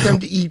you want them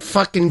to eat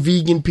fucking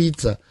vegan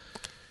pizza.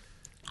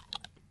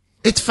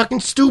 It's fucking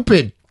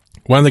stupid.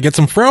 Why don't they get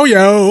some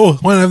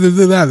froyo? Why don't they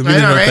do that? I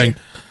know, right? Thing.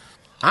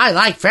 I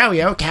like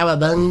Froyo,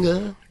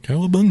 cowabunga.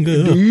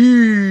 Cowabunga.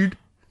 Dude.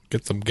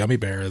 Get some gummy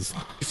bears.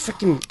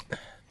 Fucking...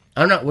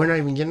 we're not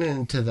even getting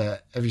into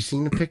the... Have you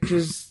seen the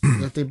pictures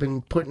that they've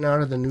been putting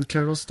out of the new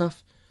turtle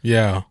stuff?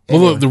 Yeah.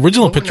 Anyway, Well, the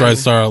original moving picture I on.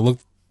 saw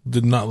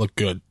did not look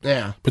good.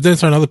 Yeah. But then I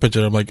saw another picture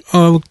and I'm like,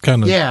 oh, it looked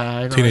kind of Yeah,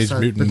 I know. Teenage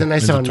Mutant. But then I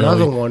saw Ninja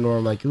another Turtle-y. one where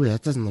I'm like, ooh,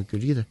 that doesn't look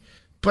good either.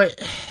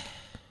 But,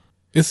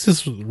 It's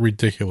just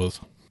ridiculous.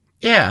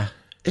 yeah,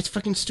 it's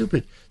fucking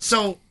stupid.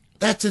 So,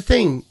 that's the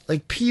thing.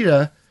 Like,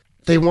 PETA,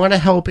 they want to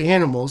help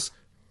animals.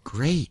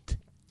 Great.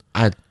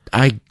 I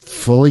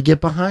fully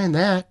get behind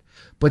that.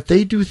 But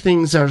they do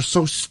things that are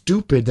so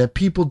stupid that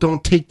people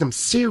don't take them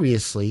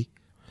seriously.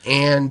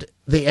 And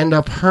they end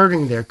up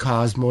hurting their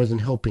cause more than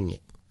helping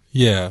it.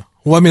 Yeah.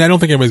 Well, I mean, I don't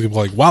think anybody's gonna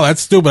be like, wow,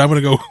 that's stupid. I'm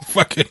going to go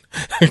fucking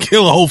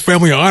kill a whole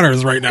family of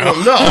otters right now.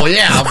 No,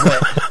 yeah,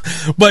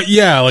 but... But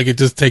yeah, like it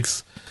just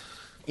takes...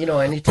 You know,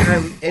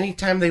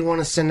 anytime they want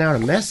to send out a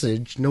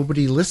message,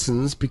 nobody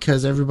listens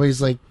because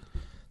everybody's like,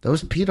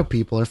 those PETA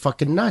people are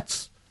fucking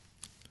nuts.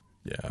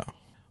 Yeah.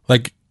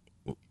 Like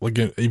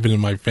even in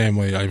my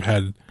family, I've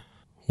had...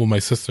 Well, my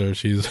sister,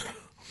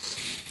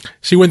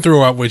 she went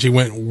through a where she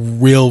went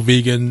real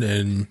vegan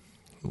and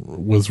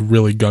was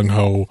really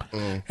gung-ho.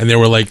 And they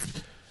were like,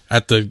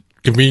 at the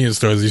convenience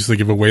stores, they used to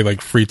give away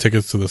like free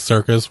tickets to the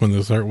circus when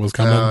the circus was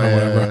coming or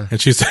whatever. Yeah. And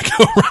she used to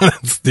go around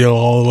and steal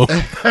all of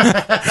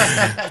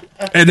them.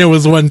 And there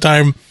was one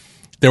time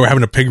they were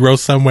having a pig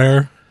roast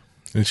somewhere.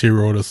 And she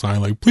wrote a sign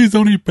like, please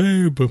don't eat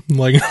pig.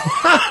 Like,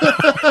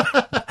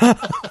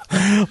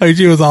 like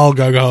she was all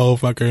gung-ho,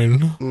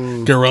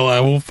 fucking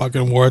guerrilla,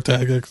 fucking war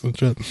tactics and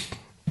shit.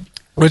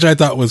 Which I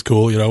thought was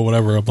cool,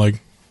 whatever. I'm like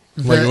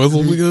it was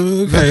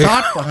The okay.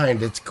 thought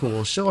behind it's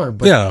cool, sure,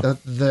 but Yeah.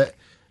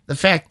 the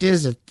fact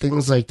is that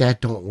things like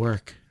that don't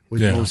work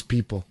with Yeah. most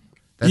people.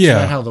 That's Yeah.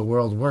 not how the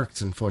world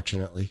works,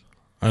 unfortunately.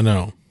 I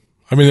know.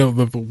 I mean,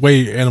 the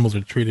way animals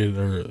are treated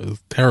is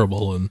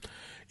terrible, and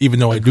even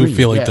though I do Agreed,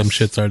 feel like yes. them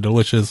shits are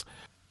delicious,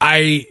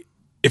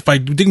 if I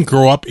didn't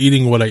grow up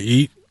eating what I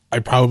eat, I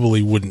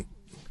probably wouldn't.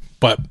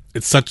 But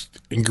it's such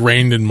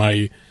ingrained in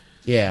my,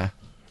 Yeah.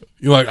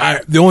 You're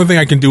like, the only thing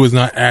I can do is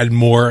not add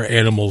more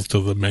animals to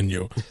the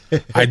menu.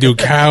 I do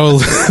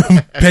cows,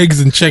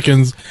 pigs, and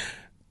chickens.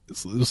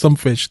 Some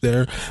fish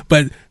there,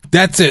 but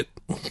that's it.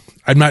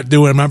 I'm not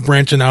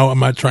branching out. I'm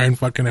not trying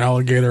fucking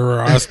alligator or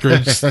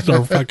ostrich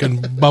or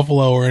fucking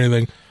buffalo or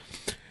anything.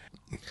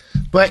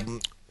 But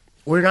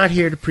we're not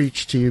here to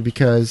preach to you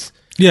because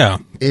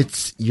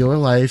it's your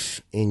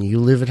life and you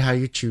live it how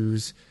you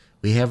choose.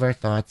 We have our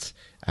thoughts.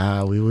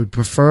 We would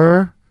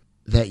prefer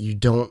that you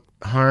don't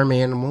harm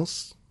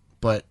animals,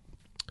 but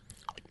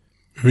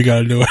we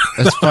gotta do it.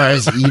 As far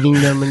as eating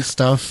them and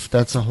stuff,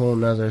 that's a whole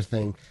nother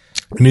thing.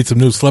 We need some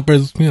new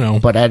slippers, you know.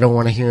 But I don't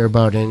want to hear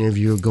about any of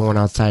you going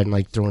outside and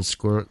like throwing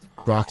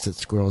rocks at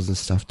squirrels and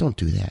stuff. Don't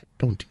do that.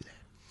 Don't do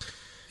that.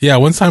 Yeah,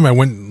 one time I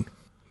went.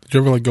 Did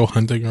you ever like go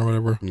hunting or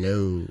whatever?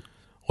 No.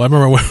 Well, I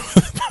remember I went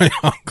with my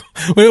uncle.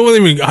 Well, it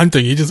wasn't even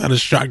hunting. He just had a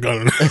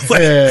shotgun. He's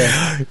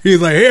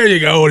like, here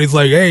you go. And he's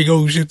like, hey,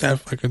 go shoot that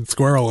fucking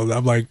squirrel. And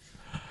I'm like,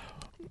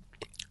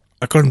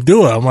 I couldn't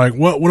do it. I'm like,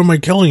 what am I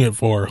killing it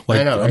for? Like,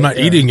 I know, right? I'm not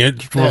eating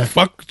it.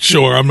 Fuck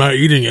sure, I'm not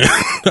eating it.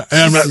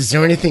 Is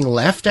there anything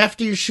left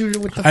after you shoot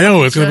it with the I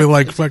know, it's going to be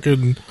like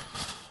fucking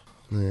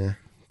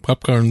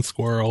popcorn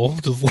squirrel.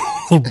 Just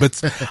little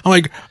bits. I'm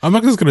like, I'm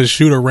not just going to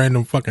shoot a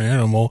random fucking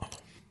animal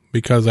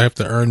because I have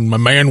to earn my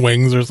man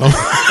wings or something.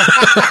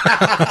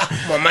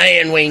 My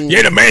man wings. You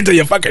ain't a man till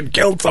you fucking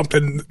killed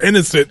something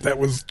innocent that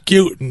was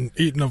cute and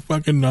eating a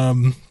fucking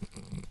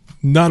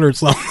nut or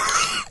something.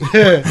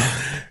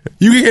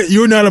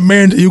 You're not a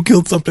man till you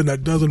killed something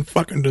that doesn't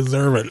fucking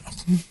deserve it.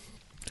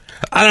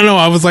 I don't know.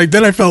 I was like,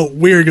 then I felt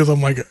weird because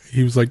I'm like,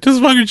 he was like,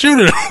 just fucking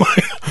shoot it.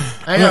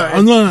 I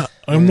know.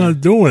 I'm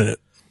not doing it.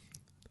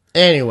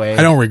 Anyway.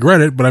 I don't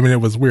regret it, but I mean, it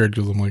was weird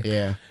because I'm like,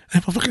 I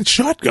have a fucking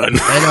shotgun.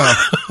 I know.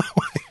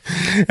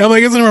 I'm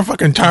like, isn't there a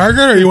fucking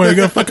target or you want to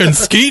get a fucking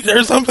skeet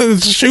or something?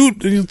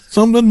 Shoot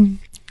something.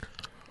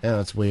 Yeah,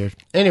 that's weird.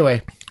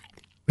 Anyway,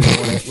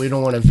 we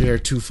don't want to veer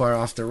too far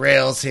off the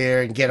rails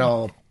here and get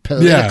all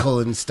political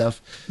and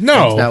stuff. No.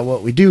 That's not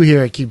what we do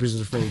here at Keepers of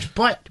the Fringe.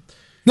 But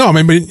no, I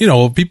mean, but, you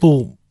know,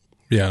 people.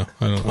 Yeah,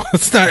 I don't know.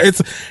 It's not.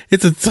 It's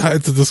a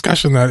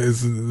discussion that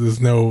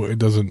it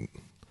doesn't.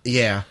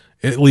 Yeah,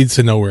 it leads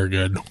to nowhere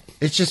good.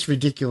 It's just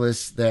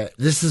ridiculous that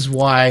this is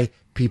why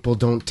people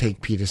don't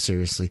take PETA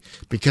seriously,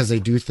 because they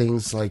do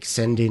things like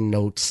send in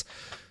notes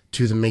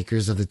to the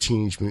makers of the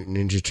Teenage Mutant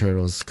Ninja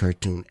Turtles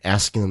cartoon,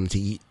 asking them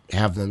to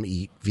have them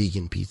eat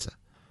vegan pizza.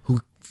 Who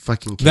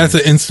fucking cares? That's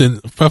an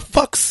instant. For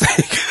fuck's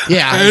sake.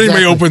 Yeah,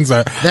 anybody opens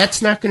that.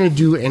 That's not going to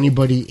do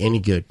anybody any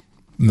good.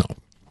 No.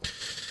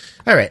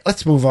 All right,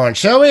 let's move on,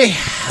 shall we?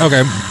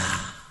 Okay.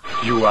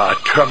 You are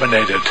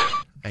terminated.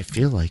 I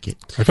feel like it.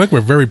 I feel like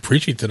we're very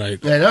preachy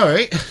tonight. I know,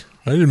 right?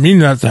 I didn't mean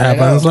that to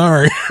happen. I'm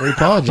sorry. We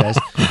apologize.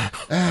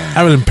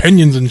 Having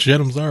opinions and shit.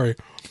 I'm sorry.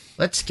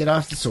 Let's get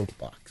off the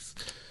soapbox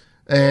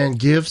and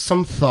give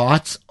some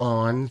thoughts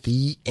on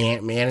the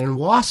Ant-Man and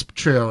Wasp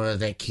trailer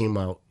that came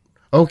out.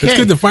 Okay. It's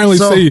good to finally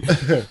see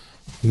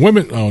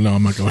women. Oh, no,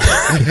 I'm not going.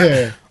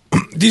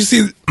 Did you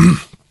see...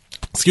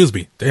 Excuse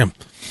me. Damn.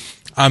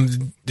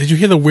 Did you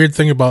hear the weird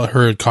thing about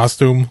her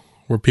costume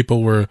where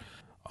people were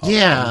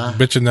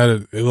bitching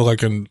that it looked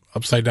like an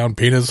upside down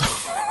penis?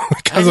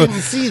 I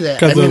didn't see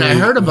that. I mean, I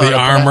heard about the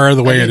armor,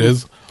 the way it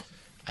is.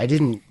 I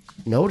didn't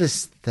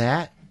notice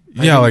that.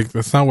 Yeah, like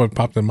that's not what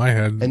popped in my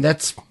head. And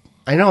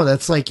I know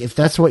that's like, if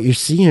that's what you're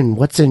seeing,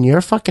 what's in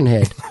your fucking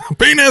head?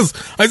 Penis!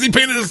 I see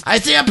penis! I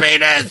see a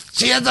penis!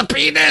 She has a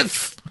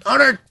penis on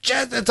her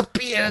chest. It's a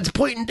penis. It's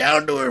pointing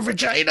down to her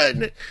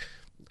vagina.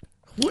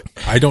 What?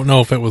 I don't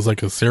know if it was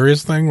like a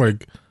serious thing,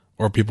 like,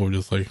 or people were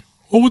just like,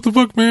 "Oh, what the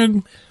fuck,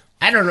 man?"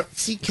 I don't know.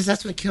 See, because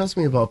that's what kills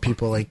me about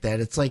people like that.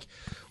 It's like,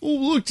 oh,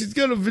 look, she's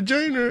got a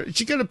vagina.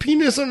 She got a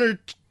penis on her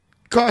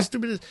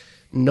costume.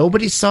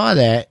 Nobody saw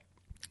that.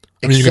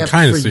 I mean, you can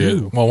kind of see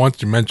it. Well,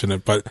 once you mention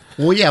it, but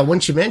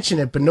once you mention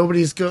it, but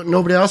nobody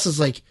else is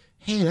like,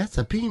 hey, that's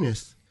a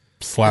penis.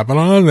 Slap it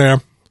on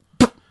there.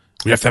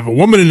 We have to have a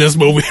woman in this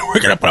movie. We're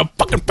gonna put a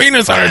fucking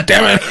penis on her.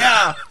 Damn it!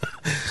 Yeah.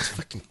 It's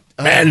fucking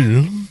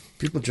man.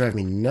 People drive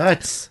me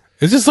nuts.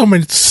 It's just so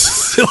many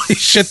silly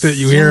shit that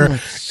you hear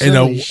in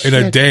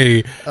a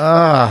day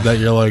that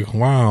you're like,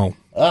 wow.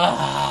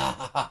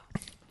 I'm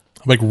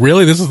like,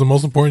 really? This is the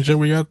most important shit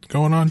we got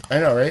going on? I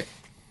know, right?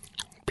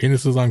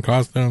 Penises on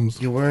costumes.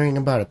 You're worrying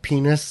about a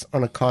penis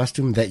on a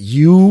costume that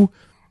you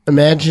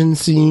imagine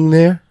seeing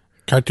there?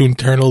 Cartoon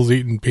turtles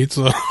eating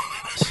pizza.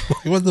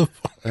 What the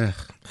fuck?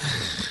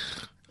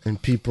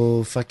 And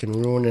people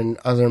fucking ruining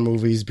other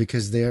movies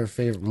because their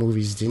favorite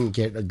movies didn't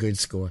get a good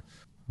score.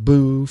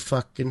 Boo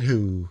fucking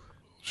who.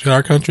 Shit,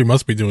 our country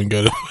must be doing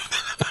good.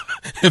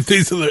 If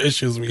these are the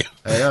issues we have.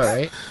 I know,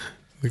 right?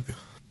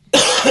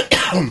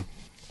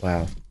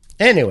 Wow.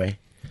 Anyway.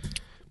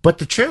 But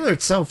the trailer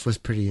itself was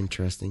pretty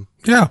interesting.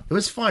 Yeah. It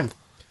was fun.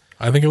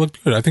 I think it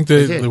looked good. I think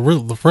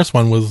the first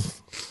one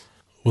was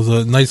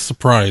a nice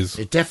surprise.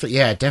 It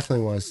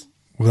definitely was.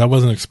 Well, I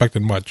wasn't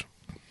expecting much.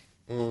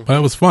 But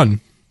it was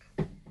fun.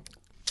 It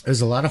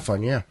was a lot of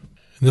fun, yeah.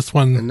 And this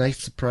one... A nice,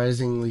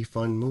 surprisingly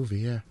fun movie,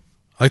 yeah.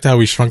 I liked how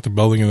we shrunk the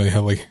building and they had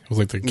like, it was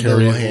like the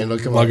carry little handle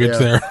come up, luggage yeah.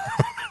 there.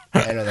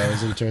 I know, that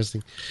was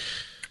interesting.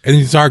 And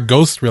you saw our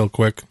ghost real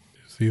quick.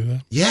 See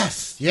that?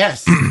 Yes.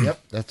 Yep,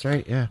 that's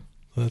right, yeah.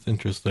 That's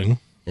interesting.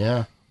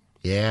 Yeah,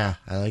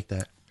 I like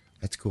that.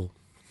 That's cool.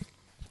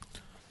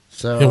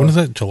 So Yeah, when is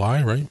that?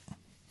 July, right?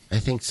 I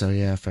think so,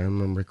 yeah, if I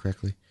remember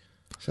correctly.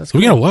 So that's So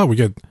we cool. got a lot. We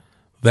got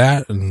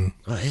that and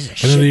Oh, there's a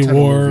Infinity shit ton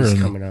War of movies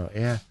and coming out,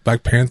 yeah.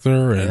 Black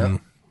Panther and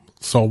Yep.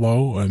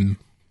 Solo and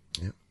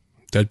Yep.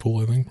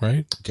 Deadpool, I think,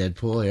 right?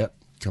 Deadpool, yep,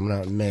 coming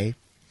out in May.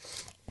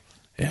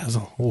 Yeah, there's a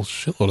whole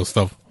shitload of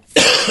stuff.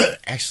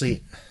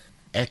 Actually,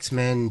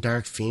 X-Men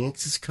Dark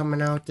Phoenix is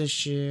coming out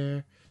this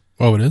year.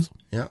 Oh, it is?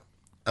 Yep.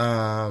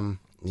 The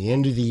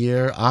end of the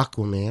year,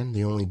 Aquaman,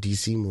 the only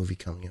DC movie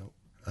coming out.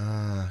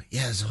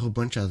 Yeah, there's a whole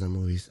bunch of other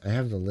movies. I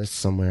have the list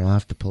somewhere. I'll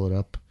have to pull it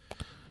up.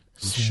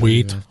 and show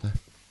you Sweet. after.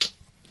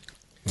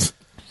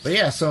 But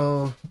yeah,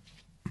 so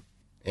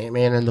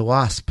Ant-Man and the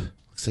Wasp.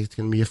 Looks like it's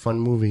going to be a fun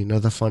movie.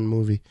 Another fun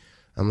movie.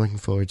 I'm looking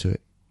forward to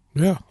it.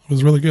 Yeah, it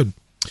was really good.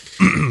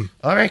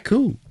 All right,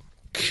 cool.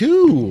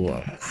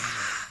 Cool.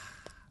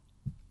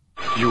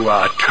 You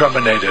are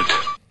terminated.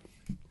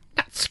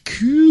 That's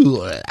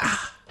cool.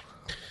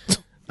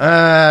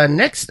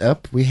 Next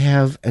up, we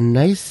have a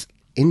nice,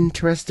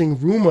 interesting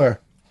rumor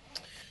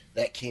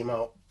that came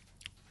out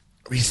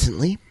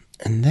recently,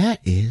 and that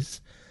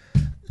is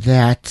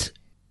that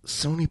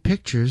Sony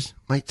Pictures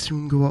might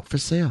soon go up for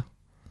sale.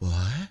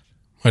 What?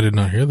 I did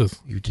not hear this.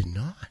 You did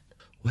not?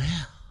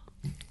 Well,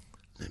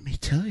 let me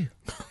tell you.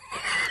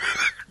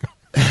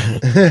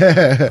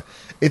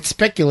 It's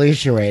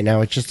speculation right now.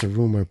 It's just a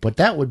rumor, but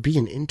that would be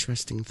an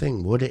interesting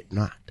thing, would it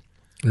not?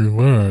 Your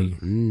word.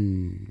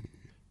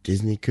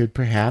 Disney could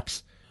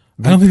perhaps.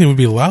 I don't think they would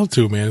be allowed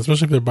to, man,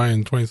 especially if they're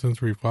buying 20th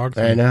Century Fox.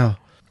 I know.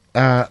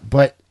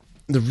 But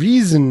the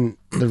reason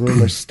the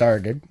rumor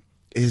started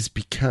is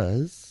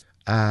because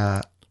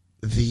there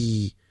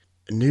was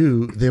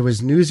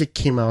news that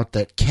came out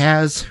that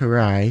Kaz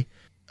Hirai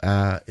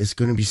is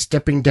going to be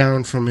stepping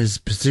down from his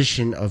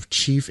position of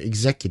chief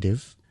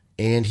executive,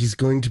 and he's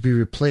going to be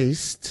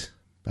replaced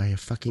by a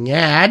fucking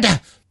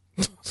ad.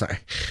 Sorry.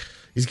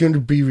 He's going to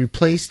be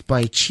replaced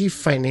by Chief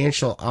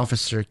Financial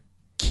Officer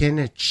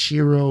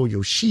Kenichiro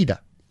Yoshida.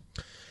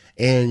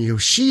 And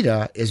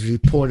Yoshida is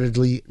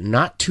reportedly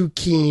not too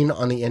keen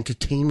on the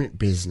entertainment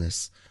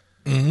business.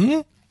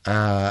 And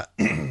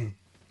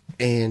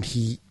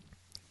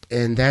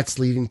that's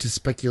leading to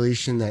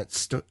speculation that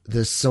the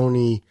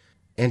Sony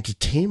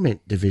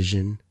Entertainment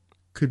division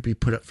could be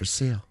put up for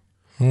sale.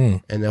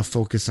 And they'll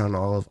focus on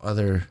all of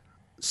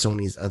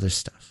Sony's other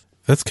stuff.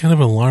 That's kind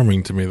of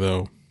alarming to me,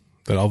 though,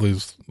 that all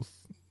these,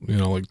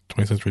 like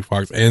 20th Century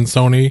Fox and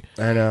Sony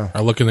I know.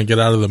 are looking to get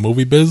out of the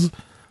movie biz.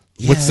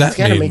 What's that It's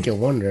got to mean? make you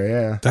wonder,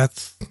 yeah.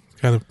 That's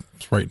kind of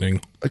frightening.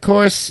 Of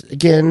course,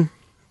 again,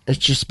 it's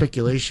just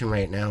speculation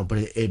right now, but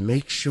it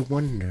makes you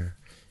wonder.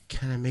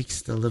 Kind of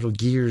makes the little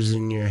gears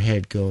in your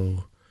head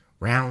go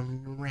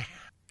round and round.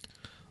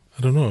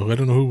 I don't know. I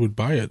don't know who would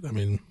buy it. I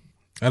mean,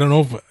 I don't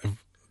know if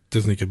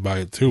Disney could buy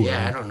it, too.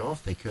 Yeah, I don't know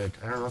if they could.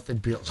 I don't know if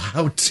they'd be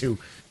allowed to.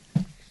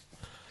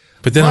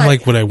 But then I'm But-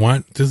 like, would I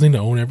want Disney to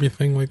own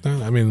everything like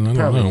that? I mean, I don't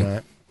Probably know.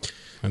 not.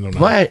 I don't know.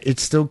 But it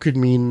still could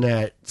mean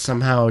that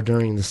somehow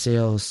during the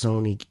sale,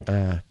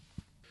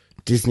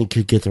 Disney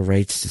could get the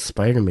rights to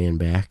Spider-Man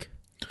back,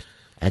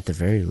 at the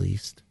very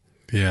least.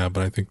 Yeah,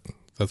 but I think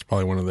that's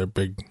probably one of their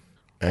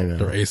I know.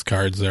 their ace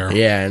cards there.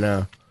 Yeah, I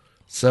know.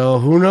 So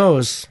who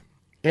knows?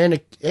 And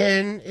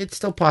it's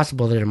still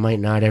possible that it might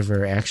not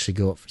ever actually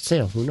go up for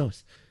sale. Who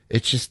knows?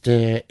 It's just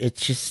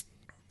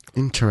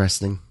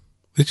interesting.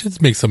 They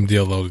should make some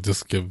deal though to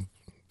just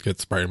get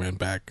Spider-Man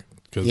back.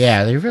 'Cause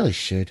Yeah, they really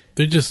should.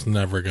 they're just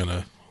never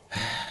gonna.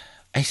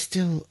 I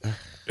still,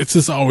 It's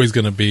just always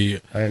gonna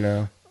be I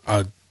know,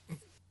 a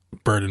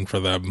burden for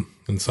them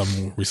in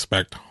some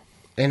respect.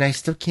 and I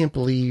still can't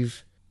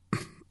believe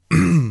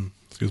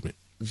Excuse me.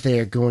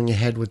 they're going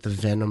ahead with the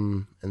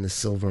Venom and the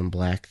Silver and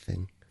Black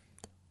thing.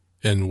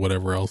 And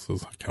whatever else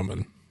is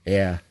coming.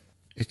 Yeah,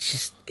 it's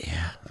just,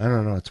 I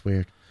don't know. It's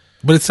weird.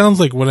 But it sounds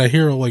like when I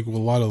hear like a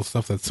lot of the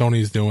stuff that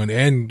Sony's doing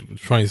and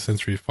 20th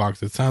Century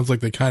Fox, it sounds like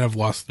they kind of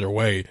lost their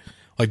way.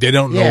 Like they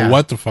don't know Yeah.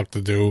 what the fuck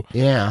to do.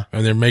 Yeah,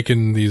 And they're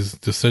making these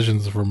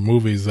decisions for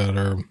movies that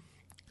are,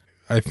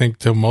 I think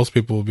to most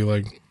people will be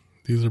like,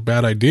 these are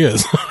bad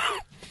ideas.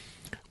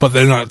 But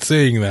they're not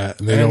seeing that.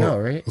 And they I don't, know,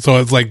 right? So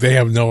it's like they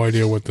have no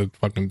idea what to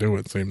fucking do,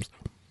 it seems.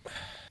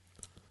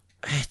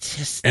 it's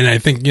just, And I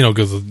think,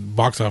 because the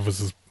box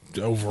office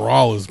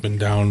overall has been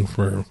down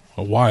for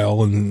a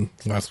while in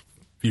the last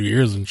few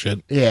years and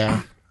shit.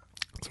 yeah.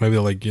 So maybe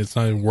like it's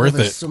not even worth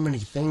There's it. so many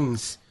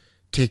things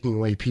taking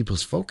away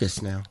people's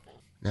focus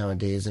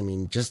nowadays. I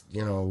mean, just,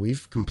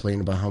 we've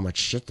complained about how much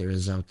shit there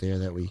is out there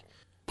that we,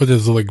 But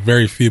there's like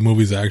very few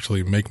movies that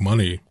actually make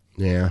money.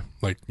 yeah.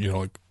 Like,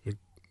 like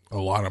a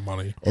lot of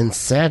money. And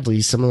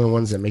sadly, some of the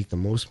ones that make the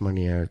most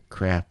money are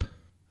crap.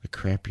 The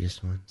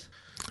crappiest ones.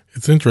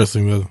 It's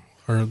interesting that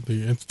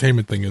the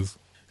entertainment thing is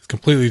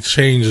completely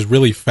changed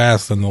really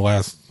fast in the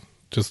last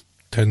just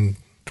 10,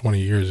 20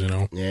 years,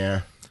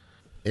 Yeah.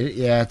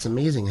 Yeah, it's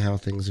amazing how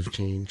things have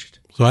changed.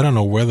 So I don't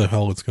know where the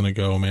hell it's going to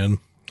go, man.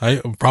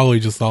 I probably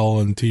just all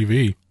on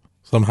TV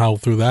somehow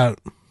through that.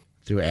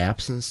 Through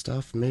apps and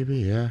stuff, maybe,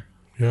 yeah.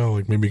 Yeah,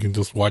 like maybe you can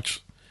just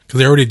watch, because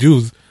they already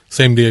do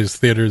same day as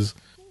theaters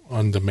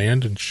on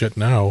demand and shit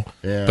now.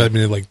 Yeah. But I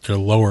mean, like they're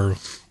lower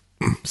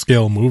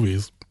scale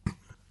movies.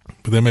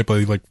 But they might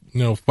be like,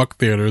 fuck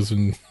theaters,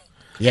 and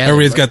Yeah,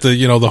 everybody's got the,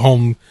 the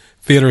home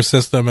theater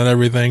system and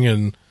everything,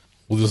 and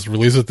we'll just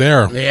release it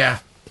there. Yeah.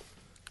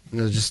 And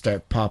they'll just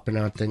start popping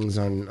out things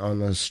on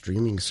those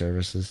streaming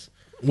services.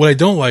 What I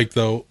don't like,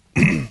 though,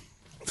 is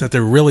that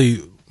they're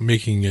really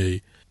making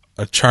a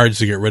charge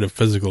to get rid of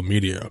physical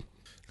media.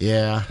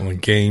 Yeah.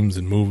 Like games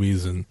and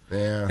movies, and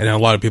a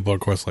lot of people are,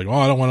 of course, like,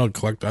 I don't want to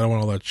collect, I don't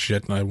want all that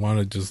shit, and I want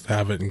to just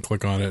have it and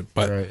click on it.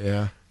 But Right,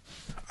 yeah.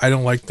 I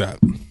don't like that.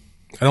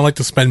 I don't like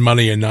to spend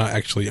money and not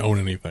actually own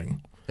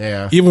anything.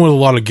 Yeah. Even with a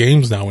lot of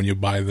games now, when you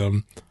buy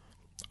them,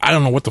 I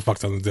don't know what the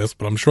fuck's on the disc,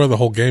 but I'm sure the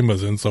whole game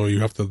is in, so you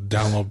have to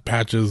download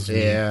patches.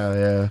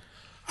 Yeah.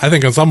 I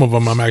think on some of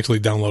them, I'm actually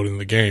downloading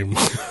the game.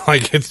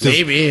 Like, it's just,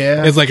 Maybe,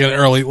 yeah. it's like an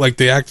early, like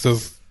the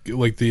access,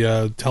 like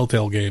the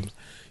Telltale games.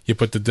 You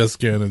put the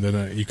disc in, and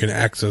then you can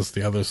access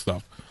the other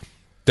stuff.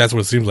 That's what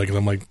it seems like. And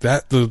I'm like,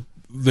 the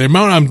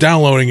amount I'm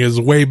downloading is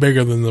way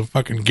bigger than the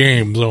fucking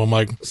game. So I'm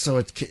like, So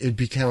it'd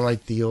be kind of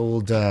like the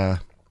old, the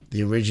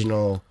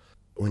original,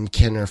 when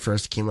Kenner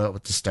first came out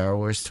with the Star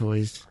Wars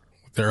toys.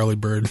 the early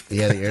bird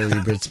Yeah, the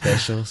early bird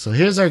special. So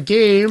here's our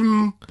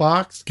game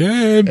box.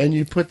 game. And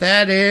you put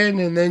that in,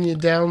 and then you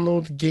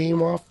download the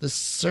game off the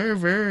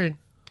server, and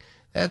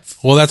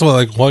that's... Well, that's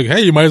what, like,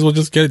 hey, you might as well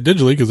just get it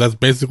digitally, because that's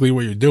basically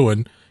what you're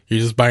doing. You're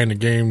just buying the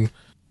game,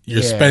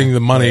 you're Yeah, spending the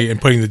money right. and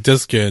putting the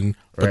disc in,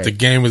 but Right. the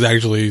game is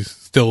actually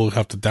still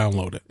have to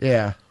download it.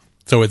 Yeah.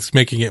 So it's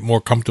making it more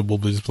comfortable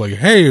to just be like,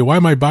 hey, why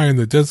am I buying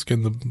the disc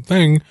and the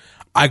thing?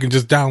 I can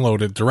just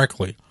download it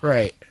directly.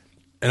 Right.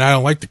 And I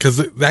don't like that, because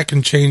that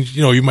can change.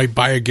 You might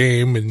buy a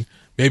game and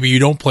maybe you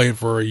don't play it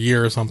for a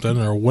year or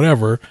something or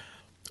whatever,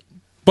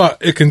 but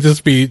it can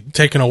just be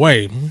taken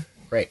away.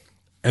 Right.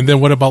 And then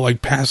what about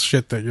like past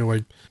shit that you're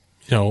like,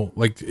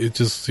 like it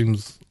just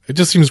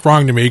seems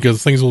wrong to me,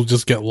 because things will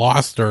just get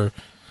lost or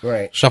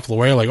Right. shuffle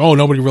away. Like, oh,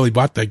 nobody really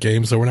bought that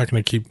game, so we're not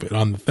going to keep it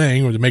on the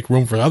thing or to make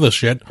room for other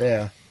shit.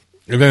 Yeah.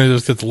 And then it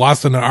just gets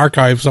lost in an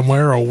archive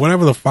somewhere or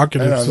whatever the fuck.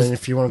 And I don't know, it's then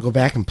just, if you want to go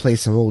back and play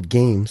some old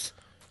games.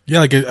 yeah,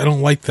 like I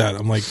don't like that.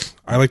 I'm like,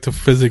 I like to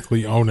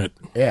physically own it.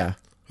 Yeah.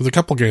 There's a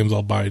couple games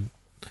I'll buy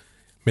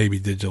maybe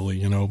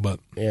digitally, but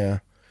Yeah.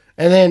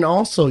 And then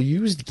also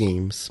used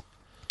games.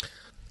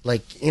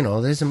 Like,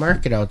 there's a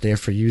market out there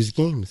for used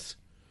games.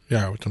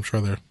 yeah, which I'm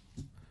sure they're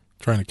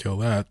trying to kill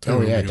that too.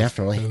 Oh, yeah, because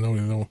definitely.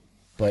 Nobody know.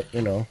 But,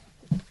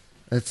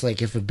 it's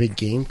like if a big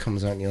game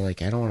comes out and you're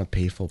like, I don't want to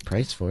pay full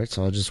price for it,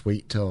 so I'll just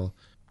wait till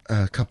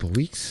a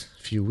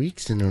few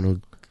weeks, and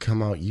it'll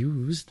come out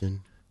used, and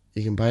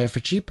you can buy it for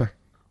cheaper.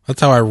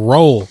 That's how I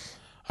roll.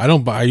 I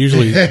don't buy. I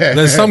usually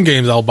there's some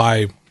games I'll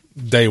buy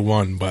day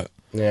one, but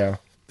Yeah.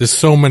 there's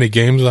so many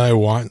games I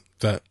want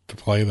to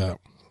play that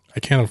I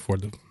can't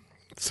afford the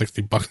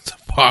 $60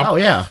 a pop. Oh,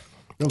 yeah.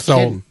 No So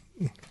kidding.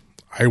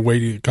 I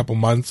wait a couple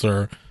months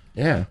or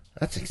Yeah.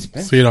 That's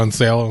expensive. see it on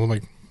sale, and I'm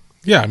like,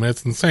 yeah, I mean,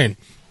 it's insane.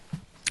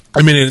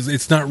 I mean,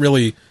 it's not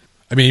really.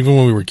 I mean, even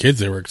when we were kids,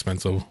 they were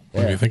expensive.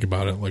 When Yeah. you think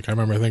about it, like I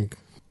remember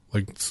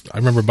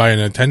buying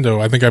a Nintendo.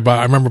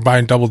 I remember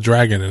buying Double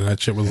Dragon, and that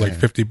shit was like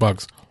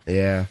 $50.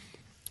 Yeah.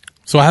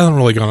 So I haven't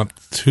really gone up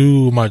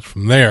too much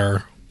from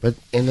there.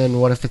 And then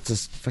what if it's a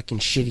fucking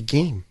shitty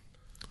game?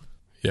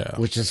 Yeah,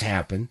 Which has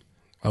happened.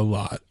 a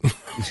lot.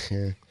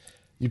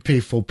 You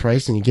pay full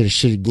price and you get a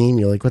shitty game,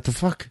 you're like, what the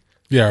fuck?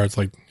 Yeah, or it's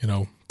like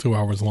 2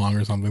 hours long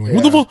or something. Like,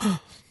 what the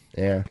fuck?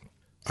 Yeah.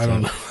 I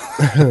don't know.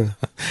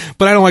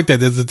 But I don't like that.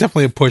 There's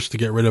definitely a push to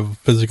get rid of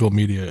physical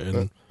media,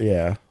 and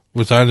Yeah.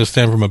 which I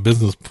understand from a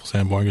business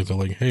standpoint, because they're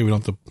like, hey, we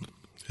don't have to.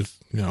 It's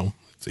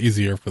it's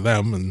easier for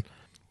them,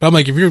 but I'm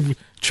like, if you're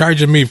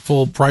charging me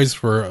full price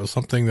for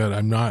something that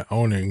I'm not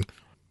owning,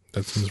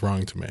 that seems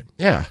wrong to me.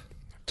 Yeah.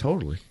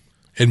 Totally.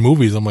 In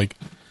movies, I'm like,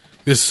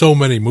 there's so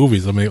many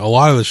movies. I mean, a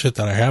lot of the shit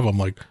that I have, I'm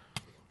like,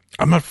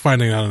 I'm not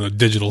finding that on a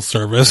digital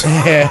service.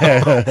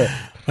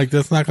 Like,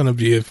 that's not going to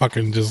be a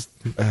fucking just.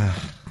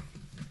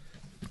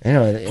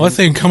 Unless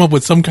they can come up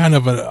with some kind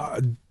of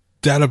a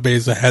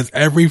database that has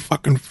every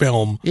fucking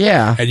film.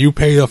 Yeah. And you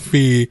pay a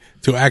fee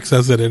to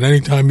access it at any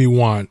time you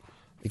want.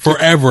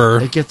 Forever.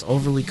 It gets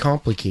overly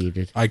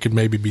complicated. I could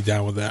maybe be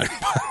down with that.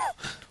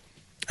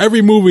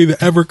 Every movie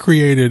that ever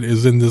created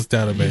is in this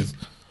database.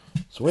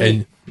 Sweet.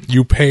 And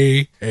you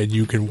pay and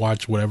you can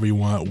watch whatever you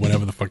want,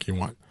 whatever the fuck you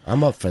want.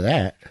 I'm up for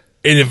that.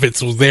 And if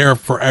it's there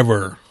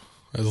forever,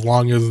 as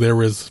long as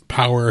there is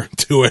power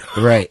to it,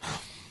 Right.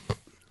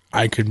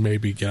 I could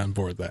maybe get on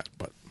board that,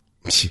 but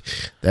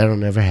That'll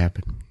never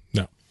happen.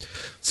 no.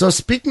 So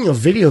speaking of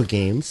video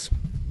games,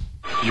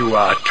 You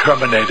are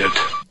terminated.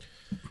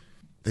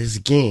 there's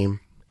a game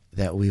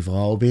that we've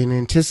all been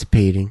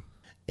anticipating,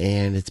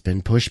 and it's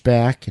been pushed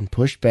back,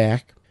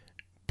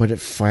 but it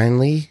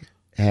finally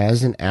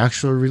has an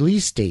actual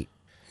release date.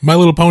 My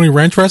Little Pony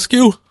Ranch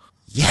Rescue?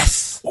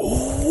 Yes.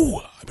 Ooh,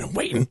 I've been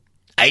waiting.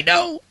 I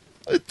know.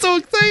 It's so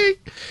exciting.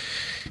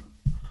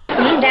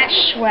 Ain't that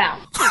swell?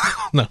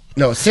 No.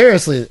 No,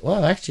 seriously.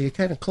 Well, actually, you're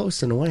kind of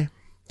close in a way.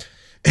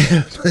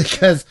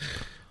 Because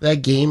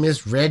that game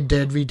is Red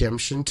Dead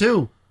Redemption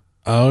 2.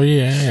 Oh,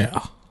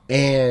 yeah.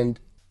 And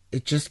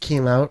it just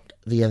came out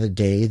the other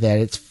day that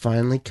it's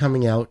finally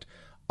coming out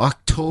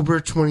October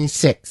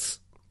 26th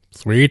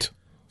Sweet.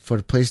 for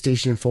the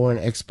PlayStation 4 and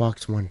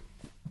Xbox One.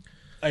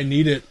 I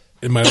need it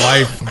in my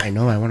life. I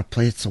know, I want to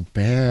play it so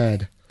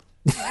bad.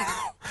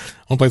 I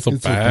want to play so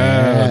It's so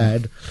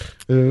bad.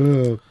 bad.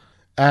 Ooh.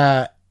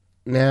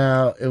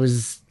 Now, it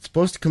was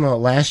supposed to come out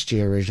last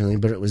year originally,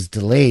 but it was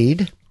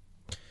delayed.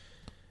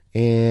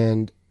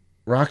 And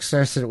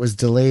Rockstar said it was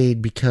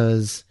delayed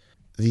because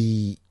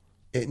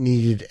it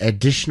needed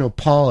additional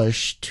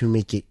polish to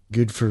make it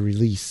good for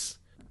release.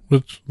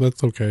 Which,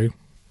 that's okay.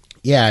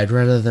 Yeah, I'd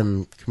rather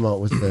them come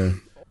out with the...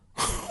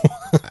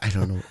 I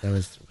don't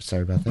know.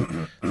 Sorry about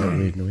that. That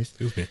weird noise.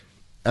 Excuse me.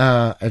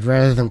 I'd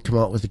rather them come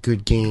out with a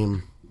good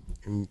game.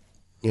 And,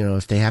 you know,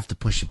 if they have to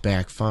push it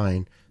back,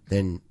 fine.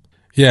 Then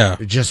Yeah.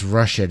 just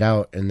rush it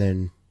out and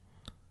then...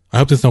 I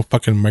hope there's no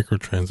fucking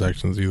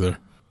microtransactions either.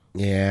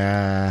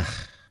 Yeah.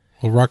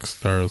 Well,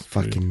 Rockstar is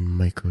Fucking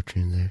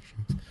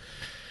microtransactions.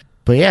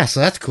 But yeah, so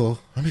that's cool.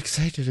 I'm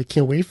excited. I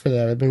can't wait for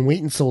that. I've been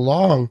waiting so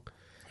long.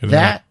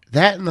 That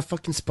and the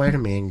fucking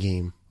Spider-Man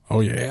game Oh,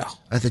 yeah.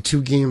 are the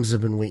two games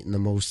I've been waiting the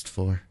most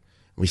for.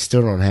 We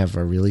still don't have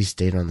a release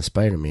date on the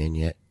Spider-Man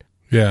yet.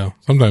 Yeah.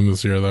 Sometime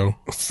this year, though.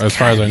 As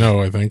far as I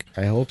know, I think.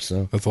 I hope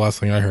so. That's the last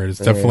thing I heard. It's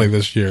definitely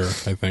this year,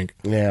 I think.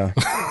 Yeah.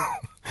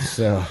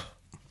 So,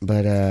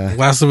 but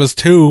Last of Us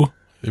 2.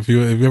 If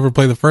you ever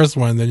play the first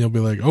one, then you'll be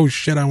like, oh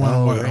shit, I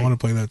want right. to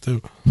play that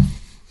too.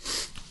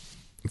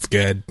 It's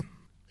good.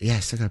 yeah, I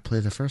still gotta play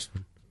the first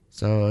one.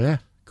 So yeah,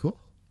 cool.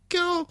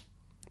 Go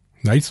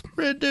Nice.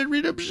 Red Dead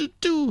Redemption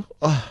 2.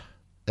 Oh,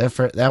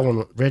 that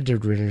one, Red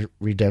Dead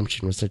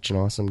Redemption was such an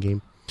awesome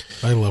game.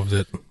 I loved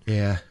it.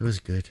 Yeah, it was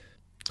good.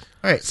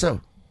 All right,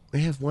 so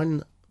we have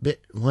one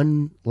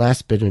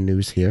last bit of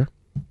news here.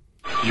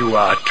 You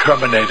are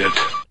terminated.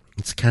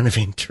 It's kind of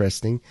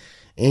interesting,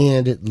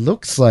 and it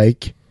looks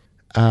like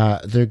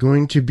they're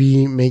going to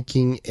be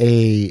making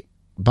a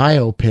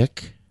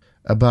biopic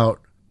about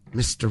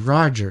Mr.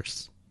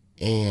 Rogers,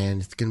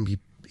 and it's going to be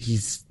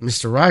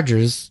Mr.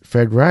 Rogers.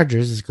 Fred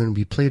Rogers is going to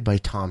be played by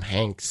Tom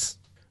Hanks.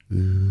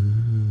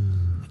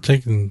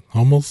 Taking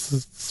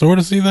almost sort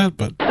of see that,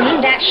 but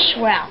Ain't that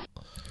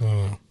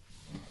swell?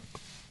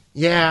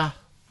 Yeah,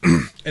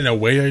 in a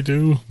way I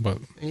do. But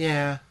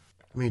yeah.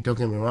 I mean, don't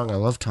get me wrong, I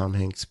love Tom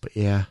Hanks, but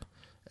yeah,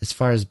 as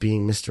far as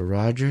being Mr.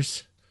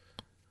 Rogers,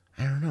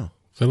 I don't know.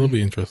 that'll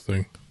be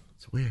interesting.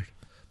 It's weird.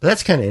 But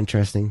that's kind of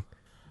interesting.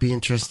 Be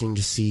interesting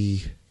to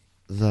see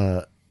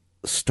the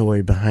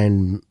story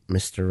behind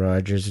Mr.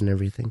 Rogers and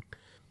everything.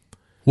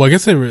 Well, I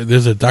guess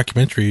there's a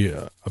documentary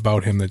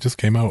about him that just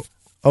came out.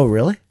 Oh,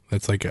 really?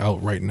 That's like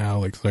out right now,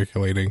 like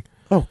circulating.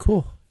 Oh,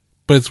 cool.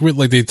 But it's weird.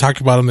 Like they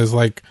talk about him as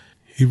like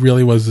he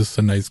really was just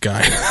a nice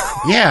guy.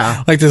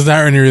 Yeah. Like there's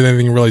not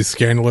anything really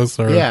scandalous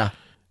or Yeah.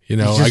 you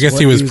know. He's I just guess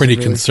he was pretty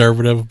really-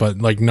 conservative, but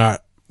like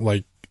not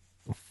like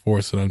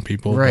forcing on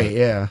people. Right,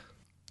 yeah.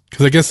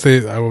 Because I guess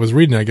I was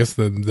reading. I guess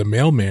the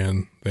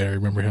mailman there.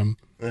 Remember him?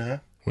 Uh-huh.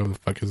 Whatever the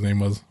fuck his name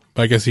was.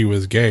 But I guess he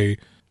was gay,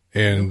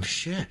 and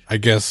Shit. I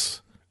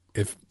guess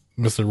if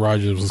Mr.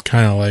 Rogers was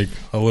kind of like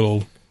a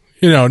little,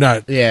 you know,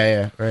 not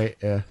Yeah, right,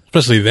 yeah.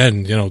 especially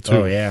then, you know, too.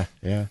 Oh, yeah,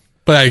 yeah.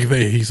 But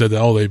he said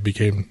that they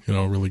became, you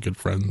know, really good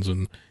friends,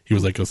 and he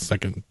was like a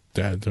second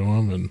dad to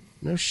him, and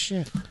No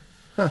shit.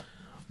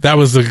 that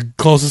was the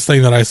closest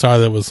thing that I saw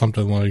that was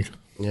something like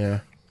Yeah.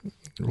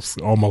 it was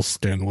almost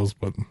scandalous.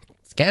 But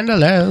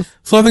Scandalous.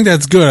 so I think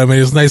that's good. I mean,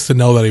 it's nice to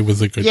know that he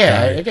was a good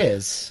Yeah, guy. it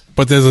is.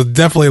 But there's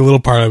definitely a little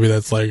part of me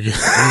that's like,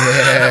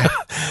 Yeah.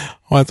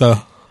 what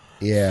the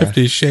Yeah.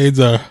 50 Shades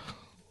of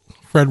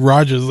Fred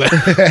Rogers there.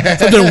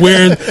 Such a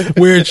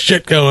weird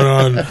shit going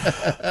on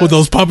with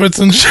those puppets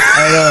and shit.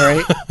 I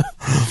know,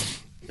 right?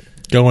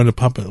 Going to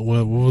puppet.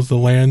 What was the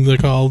land they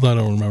called? I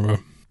don't remember.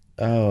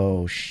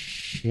 Oh,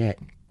 shit.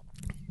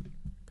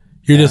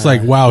 You're just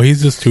like, wow,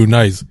 he's just too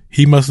nice.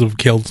 He must have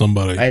killed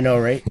somebody. I know,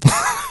 right?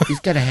 He's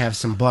got to have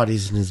some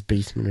bodies in his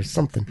basement or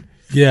something.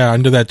 Yeah,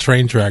 under that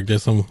train track,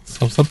 there's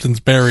something's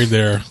buried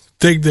there.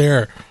 Dig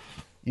there.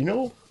 You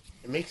know,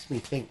 it makes me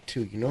think,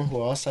 too. You know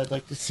who else I'd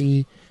like to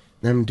see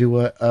them do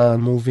a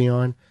movie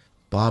on?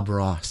 Bob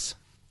Ross.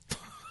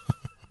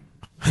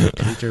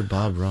 Painter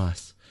Bob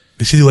Ross.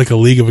 They should do like a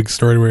League of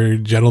Extraordinary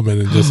Gentlemen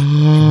and just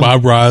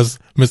Bob Ross,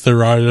 Mr.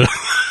 Rogers.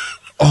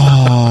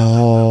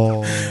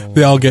 Oh.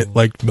 They all get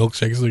like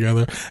milkshakes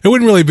together. It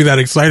wouldn't really be that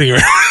exciting.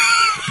 Right?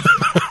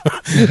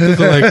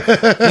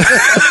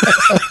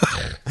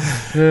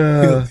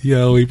 You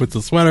know, he puts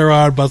a sweater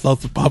on, busts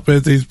out the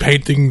puppets. He's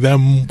painting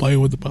them, playing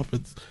with the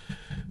puppets.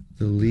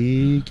 The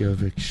League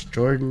of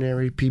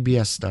Extraordinary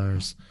PBS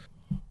Stars.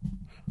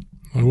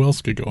 Who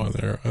else could go on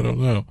there? I don't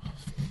know.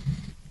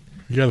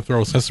 You got to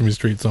throw Sesame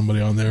Street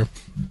somebody on there.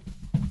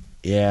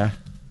 Yeah.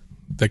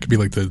 That could be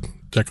like the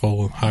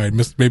Jekyll and Hyde,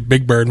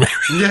 Big Bird, maybe.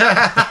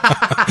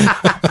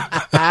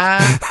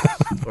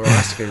 Or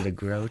Oscar the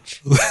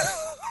Grouch.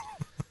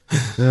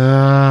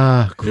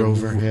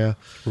 Grover, yeah.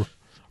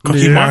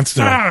 Cookie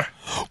Monster.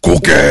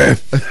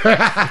 Cookie!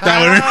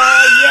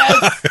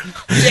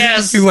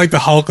 Yes! He's like the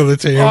Hulk of the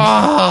team.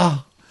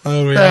 Oh,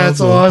 Yeah, that's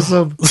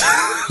awesome.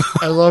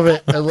 I love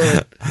it.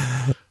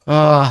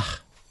 That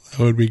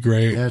would be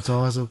great. That's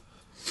awesome.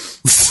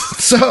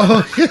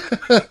 So,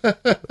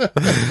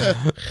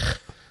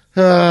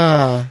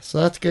 so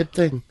that's a good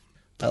thing.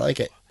 I like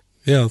it.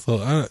 Yeah, so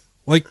I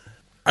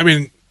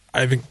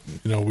think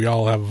we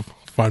all have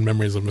fond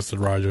memories of Mr.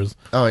 Rogers,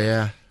 Oh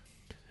yeah.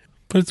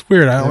 but it's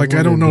weird. I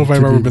don't know if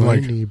I've ever been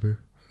like neighbor.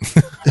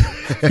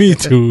 me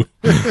too.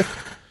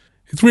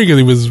 It's weird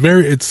because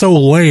it's so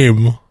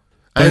lame.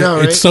 But I know,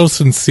 right? it's so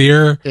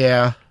sincere.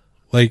 Yeah.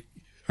 Like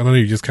I don't know,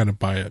 you just kind of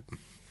buy it.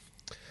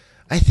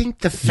 I think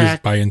the You just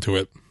fact buy into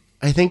it.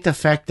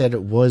 that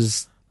it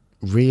was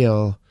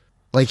real,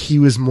 like he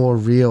was more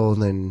real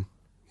than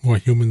More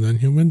human than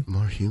human.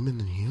 more human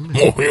than human.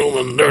 More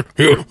human than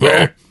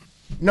human.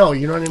 No,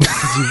 you know what I mean?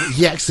 'Cause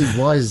he actually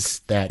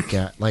was that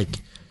guy. Like,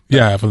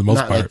 Yeah, for the most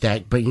not part. like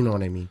that, but you know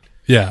what I mean.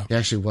 Yeah, He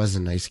actually was a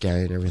nice guy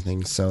and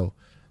everything. So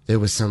there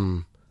was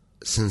some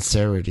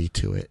sincerity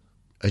to it,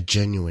 a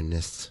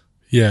genuineness.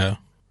 yeah.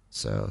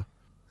 So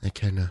I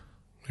kind of.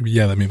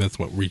 Maybe that's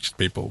what reached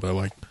people. They're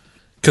like,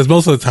 because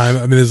most of the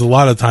time, there's a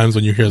lot of times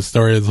when you hear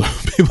stories of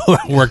people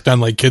that worked on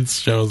like kids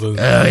shows. And,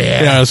 Oh,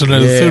 yeah. Yeah, so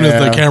then as soon as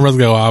the Yeah. cameras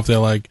go off, they're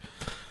like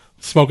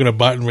smoking a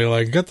button. We're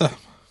like, look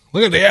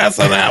at the ass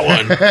on that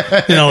one.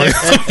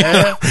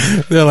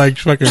 They're like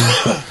fucking.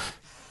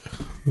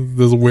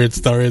 There's weird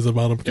stories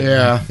about him getting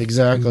Yeah,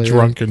 exactly.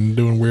 drunk and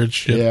doing weird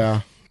shit.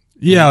 Yeah.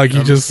 Yeah, like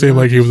he just seemed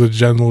like he was a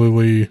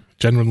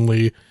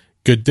genuinely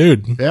good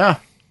dude. Yeah.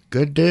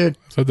 Good dude.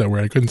 I said that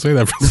word. I couldn't say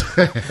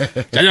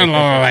that.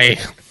 Genuinely.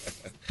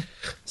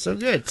 So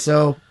good.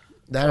 So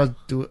that'll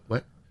do it.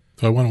 What?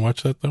 Do I want to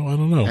watch that though? I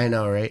don't know. I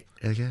know, right?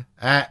 Okay.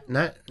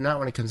 Not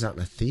when it comes out in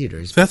the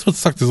theaters. That's what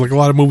sucks. There's like a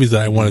lot of movies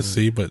that I want to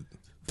see, but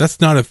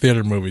that's not a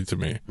theater movie to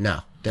me.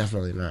 No,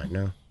 definitely not.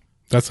 No.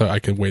 That's how I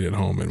can wait at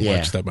home and Yeah.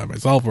 watch that by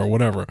myself or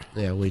whatever.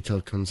 Yeah, wait till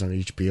it comes on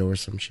HBO or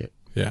some shit.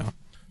 Yeah.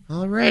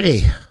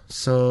 Alrighty.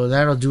 So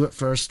that'll do it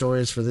for our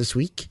stories for this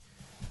week.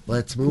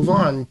 Let's move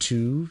on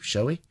to,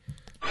 shall we?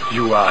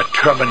 You are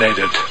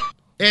terminated.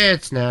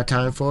 It's now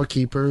time for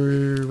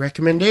Keeper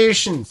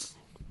recommendations.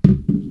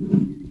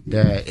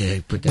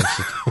 Put that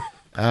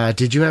shit.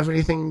 Did you have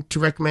anything to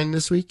recommend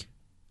this week?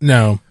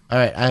 No.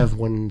 Alright, I have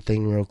one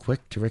thing real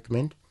quick to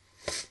recommend.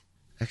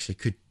 Actually,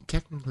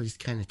 technically it's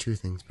kind of two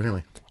things, but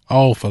anyway.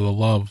 Oh, for the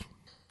love.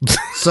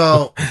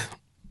 So,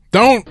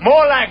 Don't.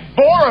 More like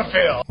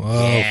Borophyll.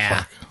 Oh,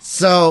 yeah.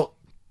 So,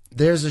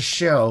 there's a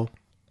show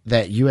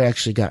that you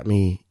actually got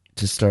me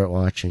to start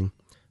watching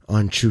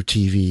on True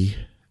TV.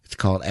 It's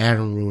called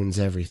Adam Ruins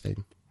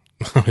Everything.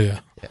 Oh,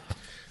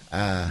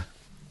 yeah.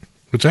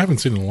 Which I haven't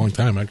seen in a long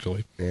time,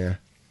 actually. Yeah.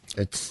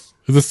 Is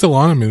Is it still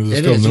on? Is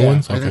there still new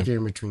ones? I think they're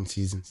in between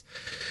seasons.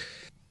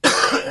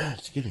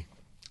 Excuse me.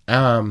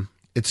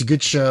 It's a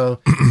good show.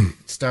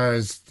 It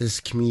stars this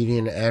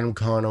comedian Adam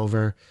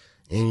Conover,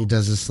 and he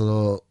does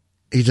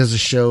a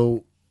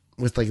show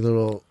with like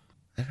little,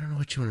 I don't know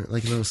what you want,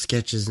 like little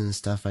sketches and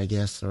stuff, I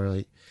guess, or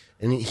like,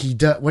 and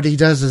what he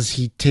does is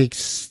he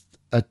takes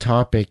a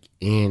topic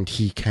and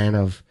he kind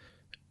of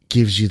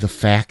gives you the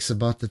facts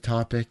about the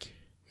topic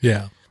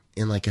Yeah.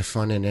 in like a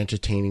fun and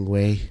entertaining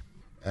way.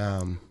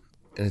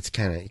 And it's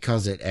he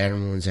calls it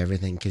Adam Ruins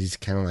Everything because he's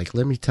kind of like,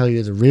 let me tell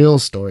you the real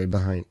story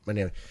behind. But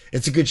anyway,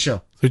 it's a good show.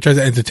 So he tries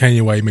to entertain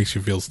you while he makes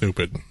you feel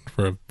stupid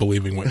for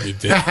believing what you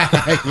did.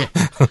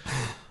 Yeah.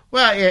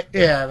 Well,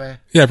 yeah, man.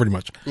 Yeah, pretty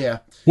much. Yeah.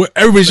 Well,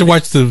 everybody should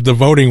watch the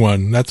voting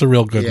one. That's a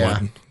real good Yeah.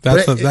 one.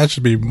 But That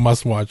should be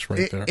must watch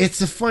right there.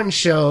 It's a fun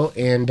show,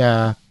 and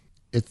I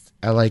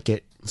like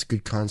it. It's a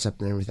good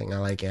concept and everything. I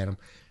like Adam.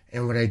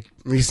 And what I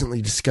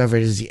recently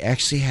discovered is he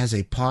actually has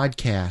a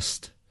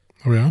podcast.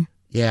 Oh yeah.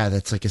 Yeah,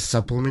 that's like a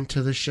supplement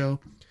to the show.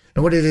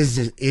 And what it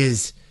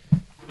is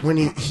when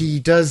he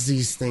does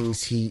these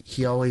things,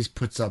 he always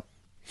puts up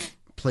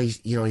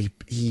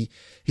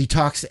he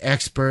talks to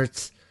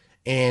experts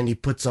and he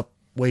puts up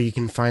where you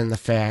can find the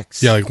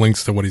facts. Yeah, like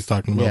links to what he's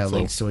talking about. Yeah, so.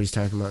 links to what he's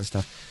talking about and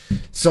stuff.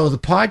 So the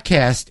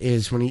podcast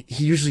is when he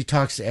usually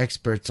talks to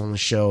experts on the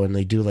show and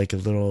they do like a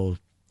little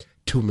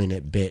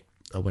 2-minute bit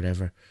or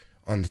whatever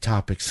on the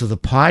topic. So the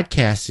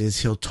podcast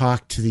is he'll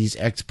talk to these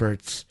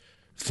experts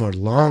for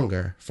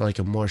longer, for like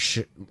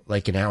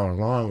like an hour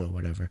long or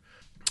whatever.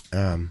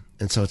 And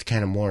so it's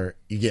kind of more,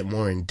 you get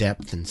more in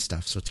depth and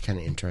stuff. So it's kind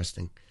of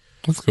interesting.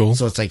 That's cool.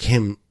 So it's like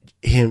the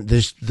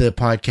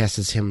podcast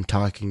is him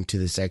talking to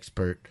this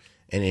expert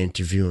and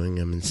interviewing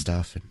him and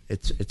stuff. And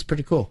it's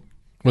pretty cool.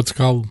 What's it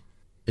called?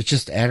 It's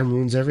just Adam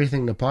Ruins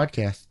Everything, the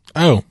podcast.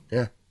 Oh,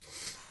 Yeah.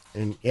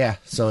 And yeah,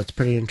 so it's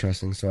pretty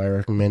interesting. So I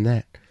recommend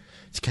that.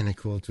 It's kind of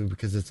cool too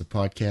because it's a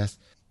podcast.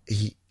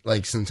 He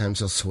sometimes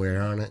he'll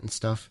swear on it and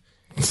stuff.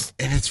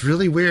 And it's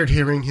really weird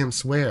hearing him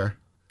swear.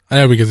 I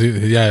know because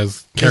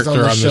his character on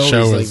the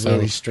show is is like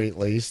really straight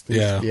laced.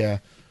 Yeah. Yeah.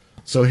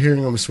 So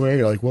hearing him swear,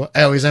 you're like, what?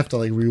 I always have to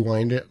like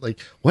rewind it. Like,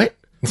 what?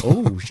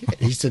 Oh shit!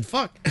 He said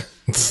fuck.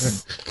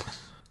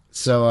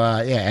 So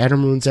yeah,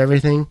 Adam Ruins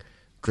Everything.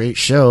 Great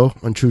show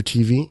on True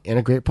TV and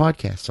a great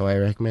podcast. So I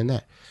recommend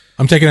that.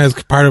 I'm taking it as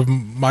part of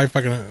my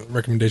fucking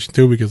recommendation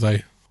too because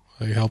I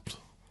helped.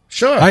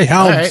 Sure. I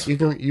helped. All right.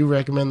 You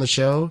recommend the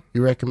show.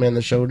 You recommend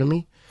the show to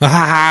me.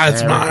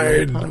 It's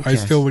Very good mine. podcast. I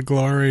steal the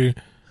glory.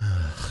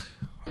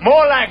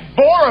 More like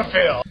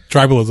Borophil.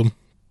 Tribalism.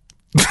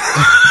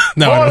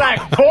 No, More I like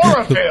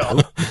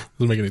Borophil.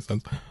 doesn't make any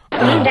sense.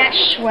 Ain't that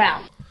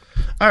swell?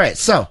 All right.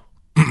 So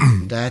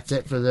that's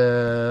it for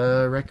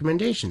the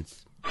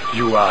recommendations.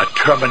 You are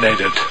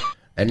terminated.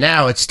 And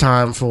now it's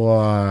time for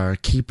our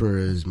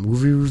Keepers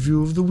movie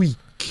review of the week.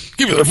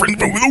 Give me the friend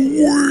with the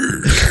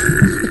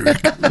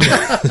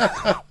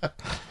word.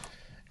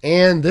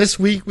 And this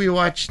week we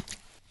watched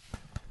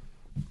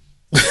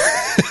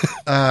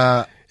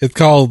It's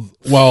called,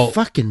 well,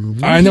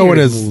 fucking I know it weird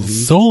is movie.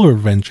 Solar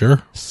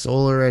Venture,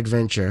 Solar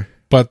Adventure.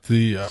 but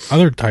the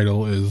other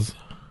title is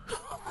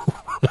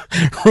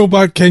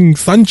Robot King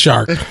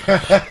Sunshark,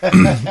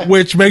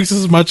 which makes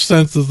as much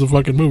sense as the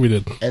fucking movie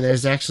did. And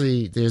there's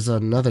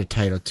another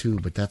title too,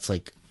 but that's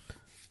like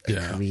a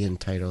Yeah. Korean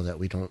title that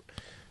we don't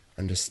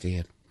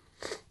understand.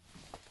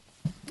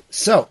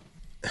 So,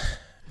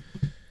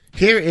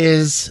 here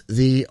is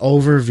the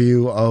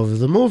overview of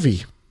the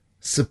movie.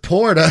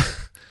 Supporta,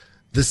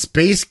 the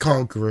space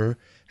conqueror,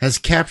 has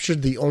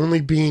captured the only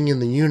being in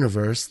the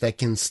universe that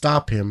can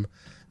stop him,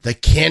 the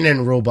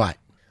cannon robot.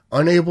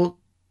 Unable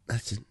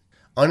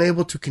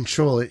to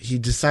control it, he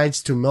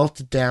decides to melt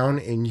it down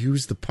and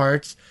use the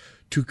parts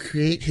to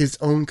create his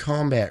own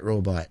combat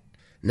robot.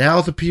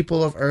 Now the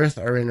people of Earth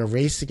are in a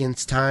race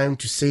against time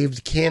to save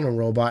the cannon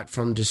robot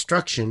from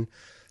destruction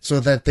so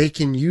that they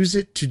can use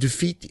it to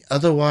defeat the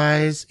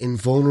otherwise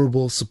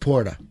invulnerable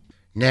Supporta.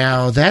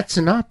 Now that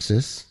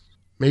synopsis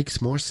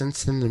makes more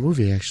sense than the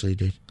movie actually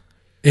did.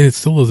 And it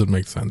still doesn't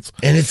make sense.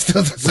 And it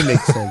still doesn't make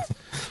sense.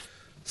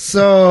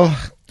 So,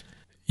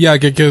 Yeah,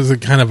 it gives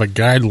it kind of a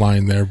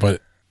guideline there,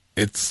 but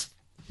it's...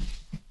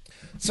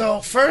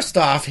 So first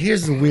off,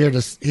 here's the weird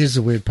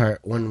part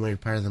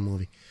of the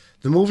movie.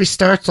 The movie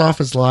starts off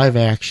as live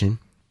action,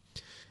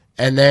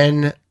 and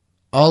then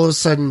all of a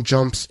sudden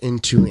jumps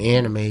into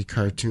anime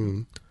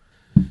cartoon.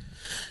 And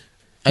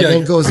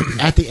then goes,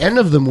 at the end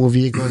of the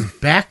movie, it goes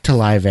back to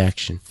live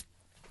action.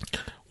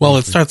 Well,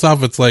 it starts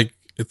off, it's like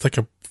a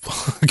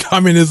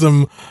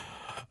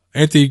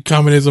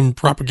anti-communism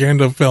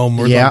propaganda film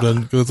or Yeah.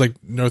 something. 'Cause it's like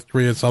North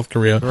Korea, South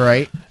Korea.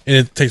 Right. And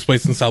it takes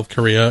place in South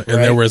Korea. And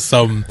Right. there were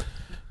some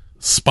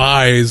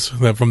spies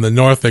that from the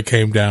north that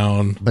came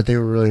down. But they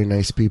were really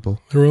nice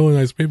people. They were really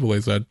nice people,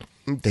 they said.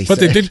 But they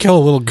said- did kill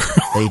a little girl.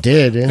 They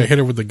did, They yeah. hit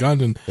her with the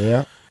gun.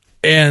 Yeah.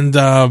 And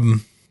how'd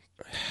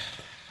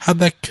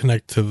that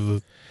connect to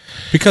the...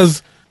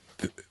 Because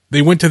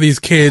they went to these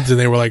kids and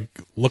they were like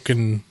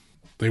looking...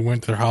 They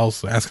went to their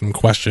house asking them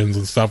questions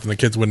and stuff, and the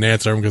kids wouldn't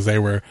answer them because they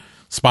were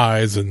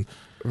spies, and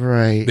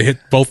Right. they hit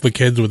both the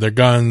kids with their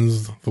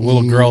guns. The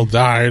little girl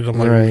died. I'm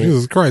like, Right.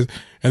 Jesus Christ.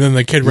 And then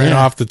the kid ran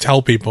Yeah. off to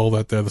tell people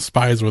that the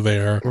spies were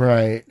there.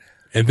 Right.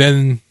 And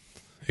then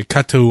it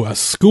cut to a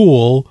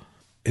school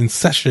in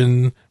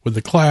session with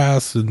the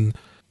class, and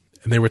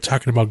they were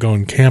talking about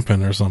going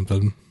camping or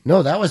something.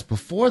 No, that was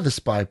before the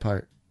spy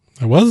part.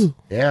 It was?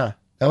 Yeah.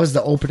 That was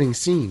the opening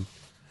scene.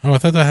 Oh, I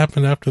thought that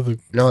happened after the...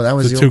 No, that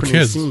was The the two opening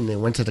kids. scene. They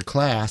went to the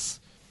class,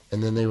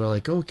 and then they were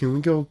like, "Oh, can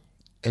we go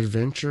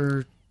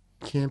adventure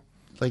camp,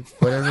 like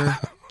whatever,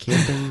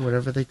 camping,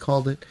 whatever they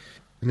called it?"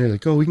 And they're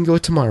like, "Oh, we can go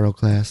tomorrow,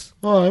 class."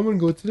 "Oh, I'm gonna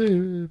go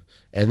today."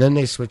 And then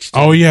they switched. To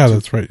Oh, yeah,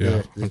 that's right.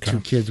 Yeah. the Okay.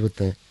 two kids with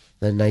the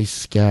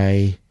nice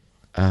guy.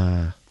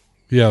 Yeah,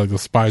 like the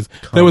spies.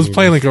 They was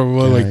playing like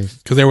Guys.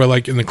 because they were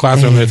like in the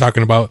classroom. They're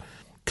talking about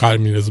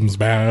communism's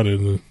bad,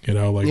 and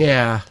like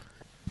Yeah,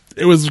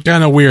 it was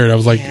kind of weird. I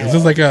was like, is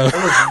this like a?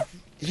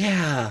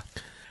 yeah.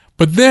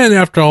 But then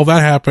after all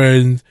that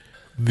happened,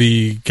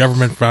 the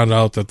government found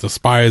out that the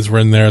spies were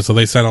in there, so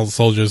they sent out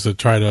soldiers to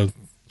try to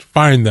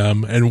find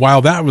them. And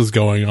while that was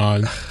going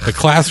on, the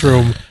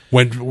classroom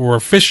were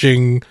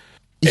fishing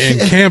and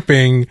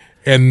camping,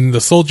 and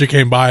the soldier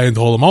came by and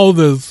told them, "Oh,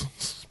 there's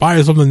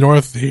spies from the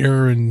north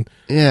here, and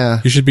Yeah.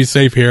 you should be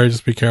safe here.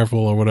 Just be careful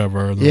or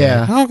whatever." And they're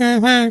Yeah. like, okay,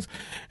 thanks.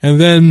 And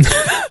then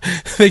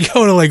they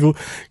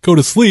go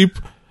to sleep,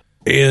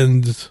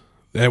 and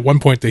at one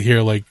point they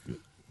hear like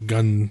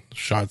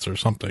gunshots or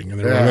something, and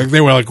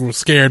they were like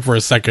scared for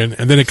a second,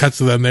 and then it cuts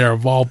to them. They are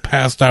all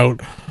passed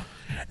out,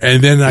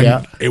 and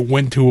then it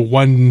went to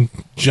one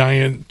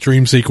giant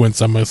dream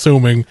sequence. I'm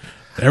assuming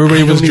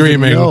everybody was don't even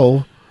dreaming,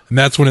 know. and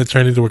that's when it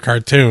turned into a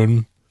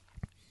cartoon.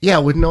 Yeah,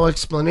 with no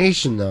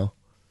explanation though.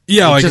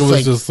 Yeah, like it just was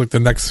like- just like the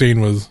next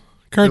scene was It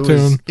cartoon,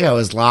 was, it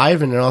was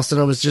live, and then all of a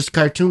sudden it was just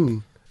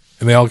cartoon.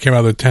 and they all came out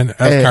of the 10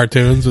 Hey.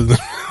 cartoons. And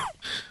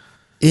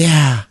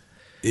Yeah.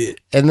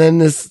 And then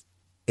this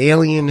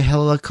alien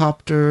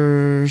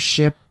helicopter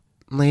ship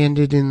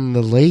landed in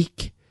the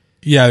lake.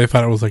 yeah, they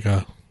thought it was like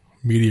a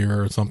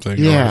meteor or something, or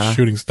Yeah. a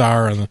shooting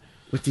star. And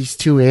with these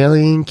two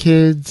alien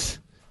kids,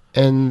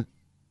 and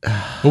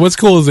but what's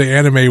cool is the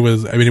anime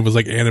was, I mean, it was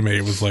like anime.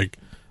 It was like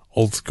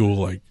old school,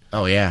 like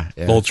oh yeah,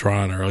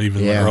 Voltron, or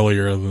even Yeah.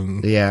 earlier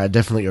than. yeah,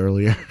 definitely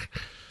earlier.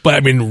 But I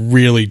mean,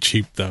 really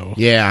cheap though.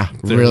 Yeah,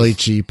 There's really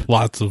cheap,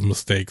 Lots of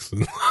mistakes.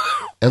 And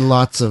and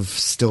lots of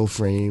still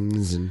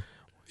frames, and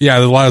yeah,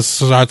 there's a lot of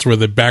shots where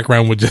the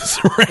background would just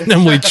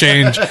randomly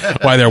change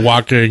while they're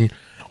walking,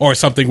 or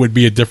something would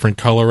be a different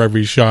color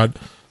every shot,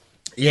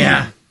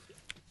 yeah,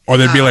 or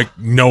there'd be like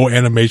no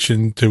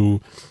animation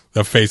to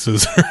the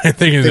faces or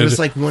anything. And there it- was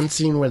like one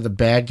scene where the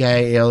bad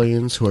guy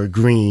aliens who are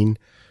green,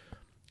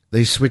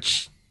 they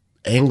switched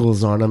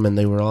angles on them, and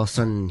they were all of a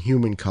sudden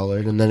human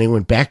colored, and then they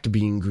went back to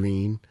being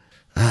green.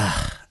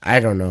 I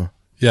don't know.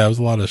 yeah, it was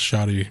a lot of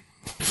shoddy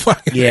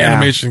fucking Yeah,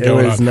 animation it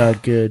going was on.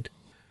 not good.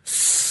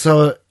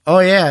 So, oh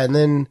yeah, and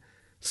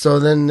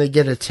then they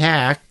get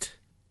attacked,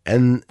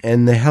 and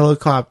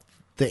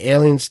the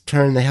aliens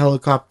turn the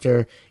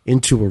helicopter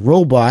into a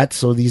robot.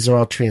 So these are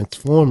all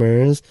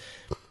Transformers,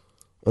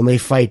 and they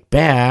fight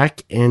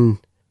back, and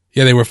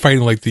Yeah, they were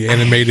fighting like the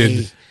animated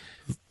hate-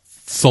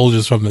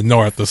 soldiers from the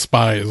north, the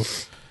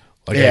spies.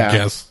 Like, Yeah. I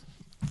guess.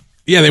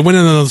 Yeah, they went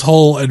into this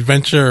whole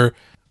adventure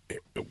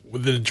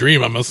within a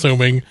dream, I'm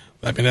assuming.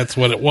 I mean, that's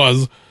what it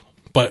was,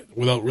 but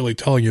without really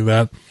telling you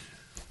that.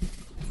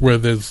 Where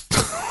there's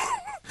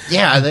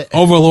yeah,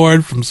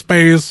 Overlord from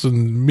space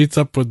and meets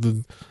up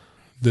with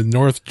the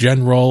North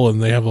General,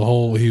 and they have a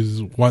whole,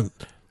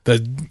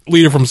 the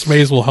leader from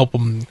space will help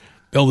him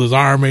build his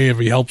army if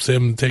he helps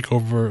him take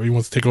over, he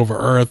wants to take over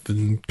Earth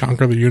and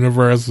conquer the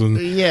universe, and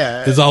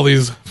yeah. there's all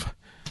these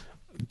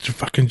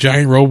fucking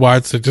giant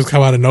robots that just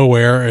come out of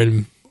nowhere,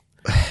 and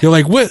you're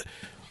like, what?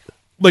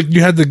 Like,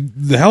 you had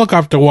the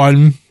helicopter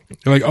one,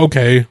 you're like,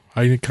 okay,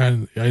 I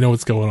know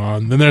what's going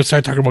on. Then they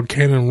start talking about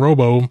Cannon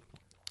Robo.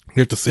 You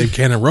have to save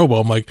Cannon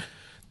Robo. I'm like,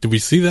 did we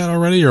see that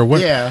already, or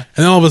what? Yeah.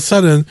 And then all of a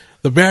sudden,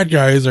 the bad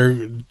guys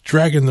are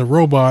dragging the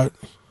robot.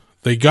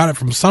 They got it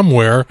from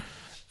somewhere,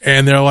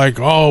 and they're like,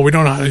 oh, we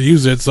don't know how to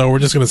use it, so we're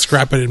just going to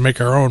scrap it and make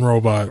our own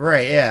robot.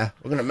 Right, yeah.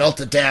 We're gonna melt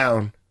it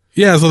down.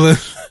 Yeah, so then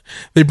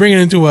they bring it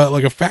into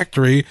a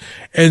factory,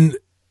 and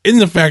in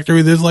the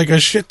factory, there's like a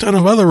shit ton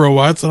of other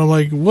robots, and I'm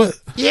like, what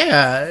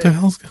Yeah, the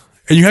hell's...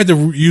 And you had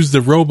to use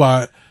the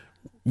robot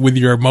with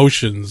your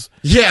emotions.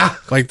 yeah.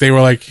 Like, they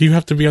were like, you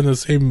have to be on the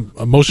same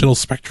emotional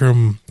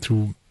spectrum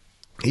to...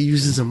 He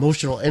uses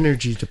emotional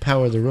energy to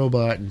power the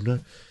robot.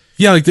 And,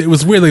 Yeah, like, it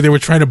was weird. Like, they were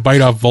trying to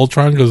bite off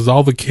Voltron, because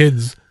all the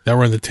kids that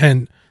were in the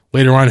tent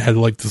later on had,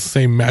 like, the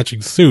same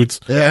matching suits.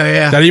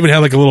 yeah, That even had,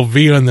 like, a little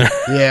V on their...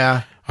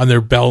 yeah. on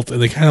their belt, and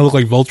they kind of look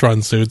like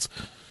Voltron suits.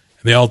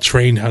 And they all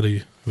trained how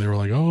to. They were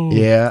like, oh,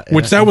 Yeah,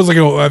 Which yeah. that was like,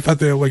 I thought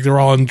they were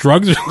all on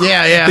drugs.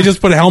 Yeah, yeah. They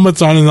just put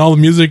helmets on, and all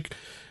the music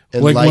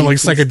And went like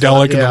lights and psychedelic,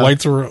 stuff, and yeah. the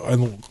lights were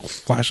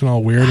flashing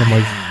all weird. I'm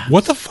like,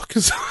 what the fuck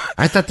is?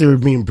 I thought they were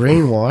being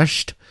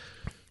brainwashed.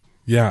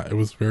 Yeah, it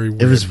was very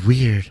weird. It was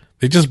weird.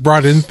 They just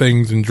brought in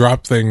things and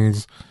dropped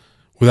things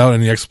without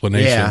any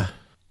explanation. Yeah.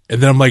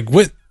 And then I'm like,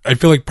 what? I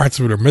feel like parts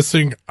of it are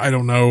missing. I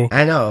don't know.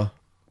 I know,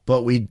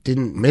 but we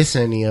didn't miss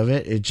any of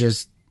it. It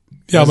just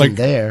Yeah, I'm wasn't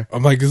like, there.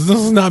 I'm like, this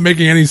is not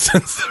making any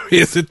sense to me.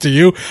 Is it to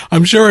you?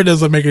 I'm sure it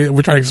doesn't make it.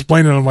 We're trying to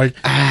explain it. I'm like,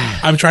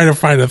 I'm trying to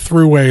find a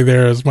throughway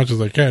there as much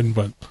as I can,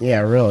 but Yeah,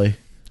 really.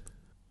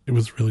 it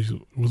was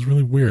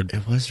really weird.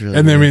 It was really.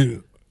 And I weird.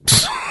 mean,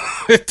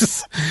 it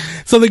just,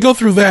 so they go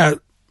through that,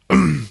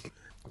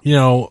 you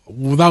know,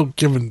 without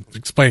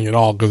explaining it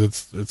all,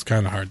 because it's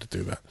kind of hard to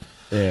do that.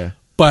 yeah,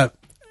 But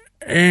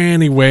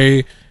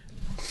anyway,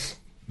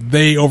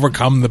 they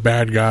overcome the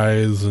bad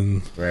guys,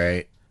 and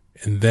right.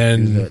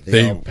 then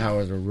They all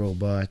power the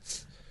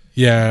robots.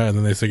 yeah, and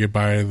then they say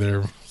goodbye to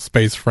their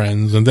space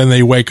friends, and then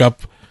they wake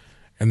up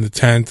in the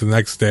tent the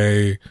next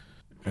day,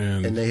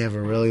 And and they have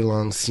a really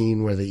long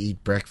scene where they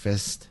eat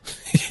breakfast.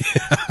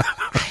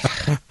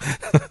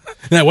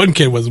 that one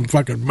kid was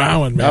fucking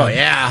mowing, man. Oh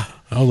yeah.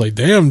 I was like,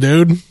 damn,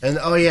 dude. And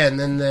oh yeah, and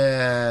then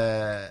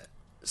the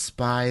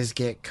spies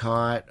get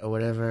caught or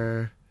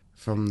whatever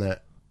from the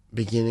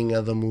beginning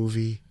of the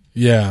movie.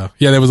 Yeah,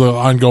 there was an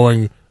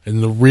ongoing, in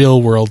the real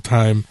world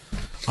time,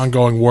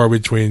 ongoing war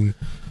between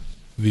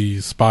the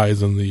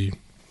spies and the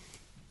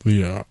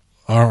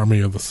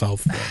army of the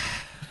South.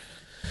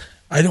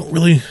 I don't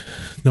really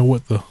know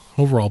what the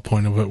overall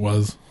point of it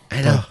was.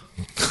 I know.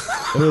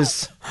 It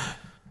was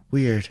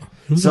weird.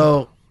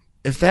 So,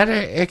 if that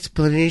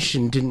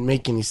explanation didn't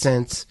make any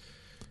sense,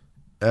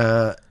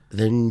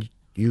 then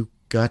you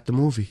got the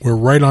movie. We're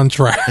right on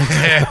track.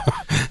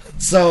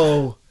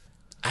 So,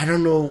 I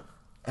don't know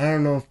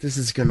if this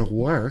is gonna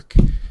work,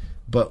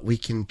 but we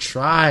can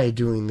try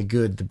doing the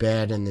good, the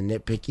bad, and the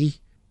nitpicky.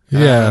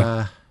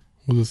 Yeah.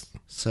 We'll just-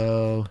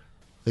 So,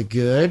 the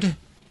good.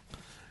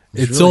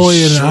 it's really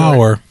only an short.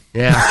 hour.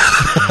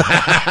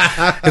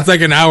 Yeah. It's like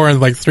an hour and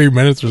like 3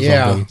 minutes or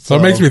Yeah, something. So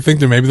it makes so- me think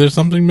that maybe there's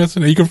something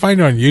missing. You can find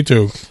it on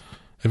YouTube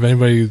if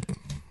anybody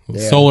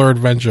Solar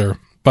Adventure.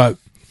 But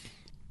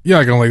yeah,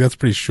 like that's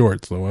pretty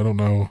short, so I don't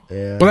know.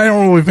 Yeah. But I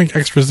don't really think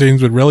extra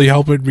scenes would really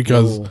help it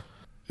because Oh.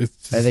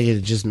 It's I think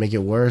it'd just make it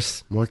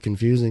worse, more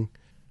confusing.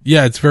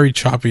 yeah, it's very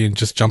choppy and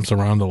just jumps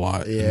around a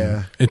lot. Yeah.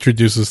 And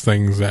introduces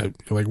things that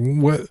you're like,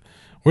 what?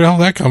 Where the hell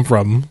did that come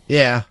from?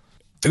 Yeah.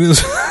 And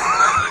it's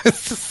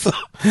it's, just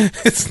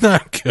it's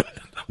not good.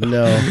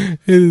 No.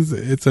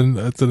 It's an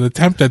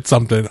attempt at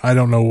something. I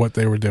don't know what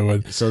they were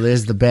doing. So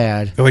there's the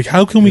bad. They're like,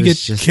 how can we It get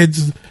was just-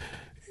 kids?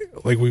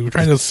 Like we were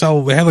trying to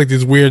sell. They had like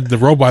these weird. The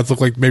robots look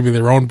like maybe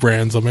their own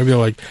brand. So maybe they're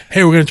like,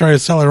 hey, we're gonna try to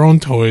sell our own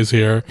toys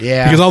here.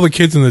 Yeah. Because all the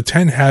kids in the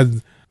tent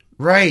had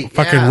Right.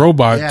 Fucking yeah.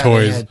 robot Yeah,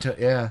 toys. they had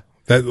yeah.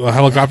 that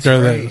helicopter.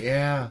 That's right, that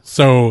yeah.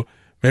 So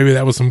maybe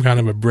that was some kind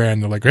of a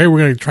brand. They're like, hey, we're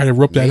going to try to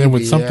rope that in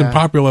with Maybe, something yeah.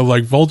 popular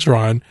like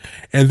Voltron.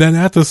 And then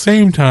at the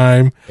same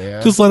time,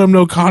 Yeah. just let them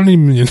know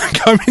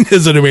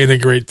communism ain't a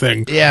great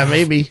thing. Yeah,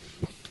 maybe.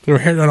 They were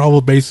hitting on all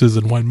the bases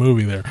in one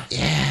movie there.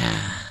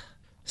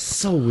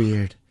 So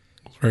weird.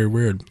 It's very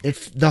weird.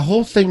 The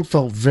whole thing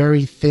felt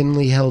very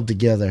thinly held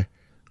together.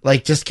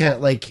 Like, just kind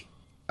of like,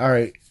 all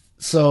right,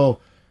 so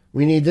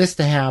we need this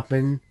to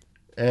happen,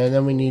 and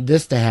then we need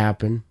this to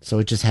happen, so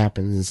it just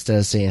happens instead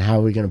of saying, how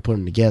are we going to put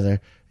them together?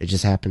 It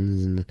just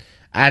happens, and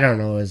I don't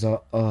know. It's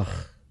all, ugh.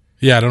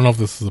 Yeah, I don't know if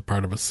this is a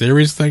part of a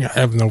series thing. I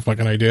have no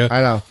fucking idea.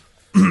 I know.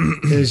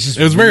 It was just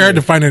It was very weird. hard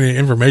to find any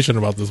information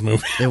about this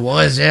movie. It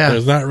was, yeah.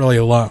 There's not really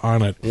a lot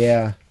on it.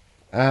 Yeah.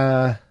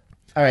 All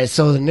right,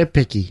 so the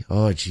nitpicky.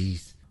 Oh,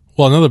 jeez.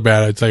 Well, another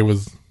bad I'd say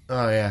was,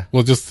 Oh, yeah.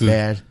 well, just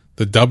Bad.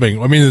 the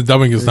dubbing. I mean, the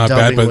dubbing is The not bad,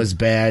 dubbing but was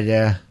bad,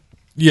 yeah.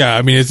 yeah,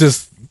 I mean, it's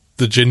just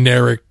the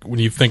generic when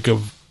you think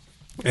of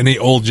any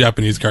old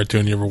Japanese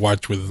cartoon you ever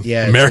watched with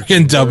Yeah. it's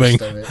American like the dubbing.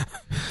 worst of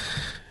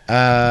it.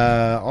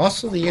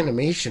 Also, the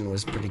animation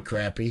was pretty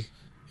crappy.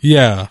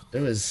 Yeah. It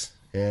was,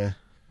 yeah.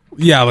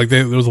 Yeah, like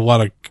there was a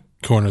lot of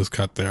corners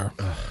cut there.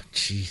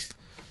 Jeez.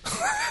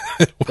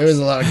 There was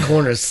a lot of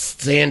corners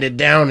sanded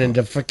down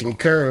into freaking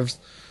curves.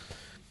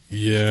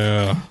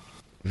 Yeah.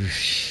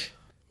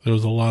 There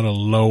was a lot of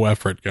low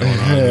effort going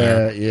on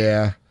there.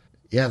 Yeah.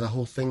 Yeah, the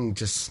whole thing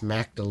just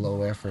smacked a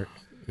low effort.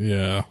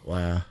 Yeah.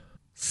 Wow.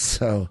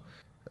 So,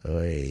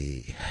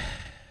 oy.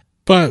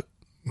 But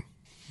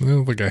I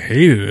don't think I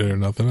hated it or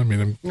nothing. I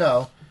mean,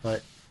 No,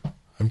 but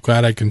I'm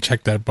glad I can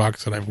check that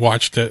box that I've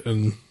watched it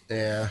and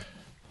yeah.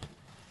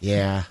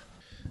 Yeah.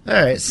 All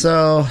right,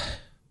 so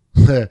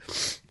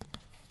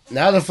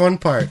now the fun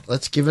part.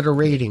 Let's give it a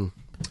rating.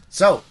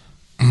 So,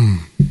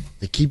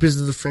 the Keepers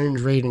of the Fringe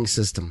rating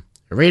system.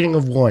 A rating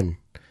of 1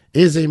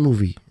 is a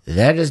movie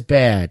that is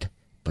bad,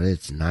 but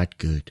it's not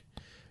good.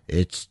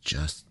 It's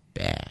just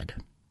bad.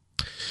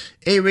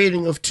 A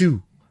rating of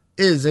 2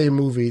 is a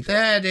movie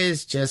that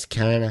is just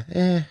kind of,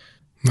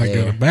 not Yeah.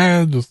 good or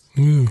bad,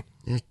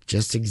 it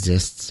just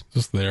exists.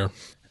 just there.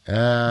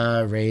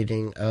 A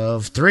rating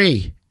of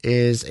 3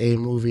 is a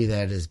movie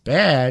that is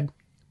bad,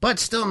 but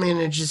still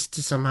manages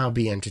to somehow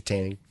be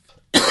entertaining.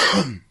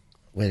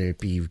 Whether it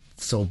be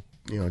so,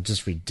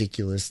 just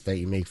ridiculous that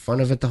you make fun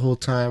of it the whole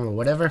time or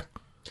whatever.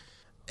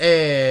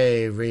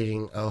 A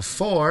rating of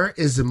 4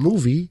 is a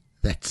movie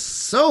that's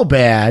so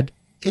bad,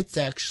 it's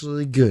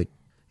actually good.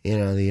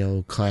 The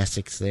old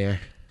classics there.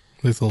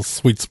 This little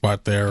sweet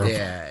spot there.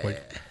 Yeah.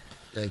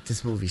 Like,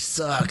 this movie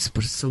sucks,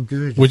 but it's so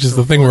good. Which It's is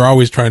so the thing we're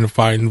always trying to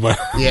find, but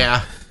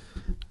Yeah.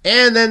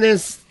 And then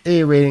there's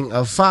a rating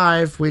of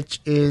 5,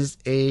 which is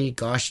a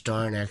gosh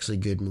darn actually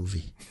good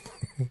movie.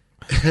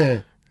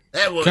 That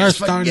was gosh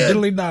fucking darn good.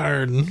 diddly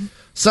darn.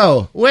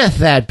 So, with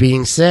that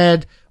being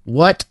said,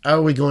 what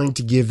are we going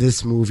to give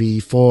this movie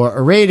for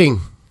a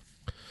rating?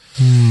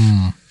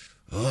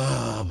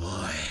 Oh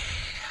boy.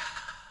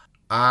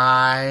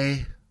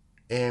 I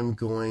am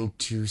going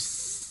to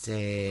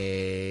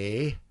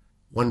say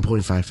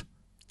 1.5.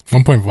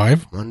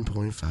 1.5?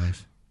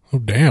 1.5. Oh,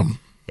 damn.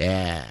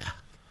 Yeah.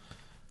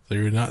 So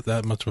you're not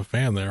that much of a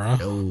fan there, huh?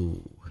 Oh.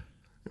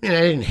 I mean,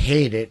 I didn't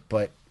hate it,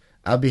 but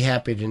I'll be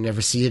happy to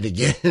never see it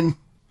again.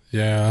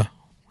 Yeah.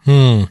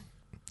 I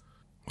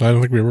don't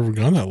think we've ever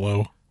gone that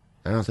low.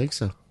 I don't think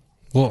so.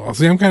 Well,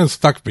 see, I'm kind of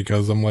stuck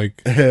because I'm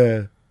like,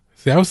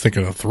 see, I was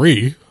thinking of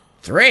 3.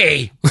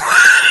 3?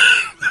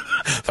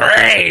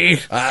 3!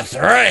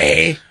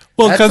 3?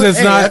 Well, because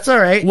it's not. That's all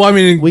right. Well, I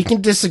mean, We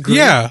can disagree.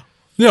 yeah.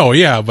 No,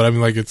 yeah, but I mean,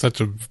 like, it's such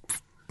a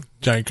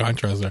giant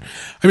contrast there.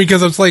 I mean,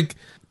 because it's like,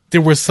 there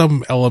were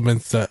some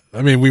elements that,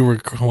 I mean, we were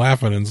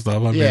laughing and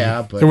stuff. I mean,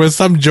 Yeah, but- there was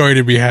some joy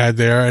to be had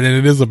there, and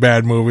it is a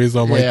bad movie,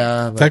 so I'm like,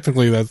 Yeah, but-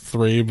 technically that's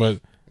 3, but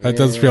that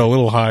does feel a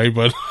little high,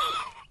 but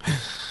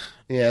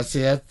Yeah,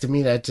 see, that to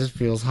me, that just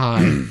feels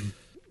high.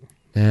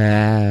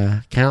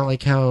 Kind of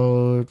like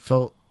how it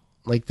felt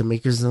like the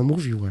makers of the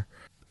movie were.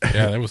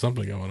 yeah, there was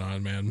something going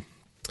on, man.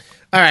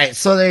 All right,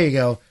 so there you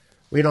go.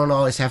 We don't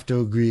always have to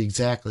agree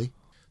exactly.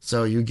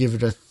 So you give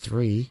it a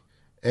 3,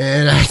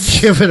 and I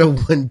give it a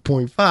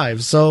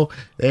 1.5. So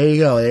there you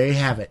go. There you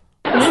have it.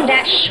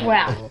 That's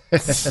swell.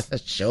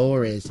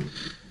 Sure is.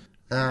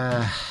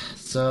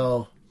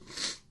 So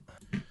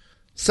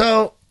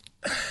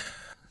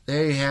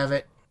there you have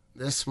it.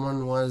 This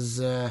one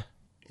was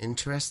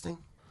interesting,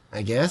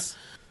 I guess.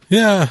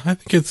 Yeah, I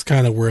think it's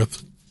kind of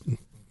worth.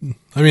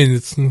 I mean,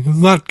 it's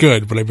not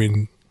good, but I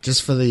mean,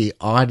 just for the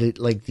oddity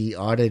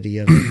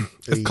of it.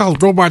 It's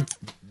called Robot.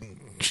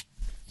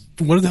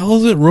 What the hell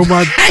is it?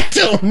 Robot. I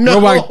don't know.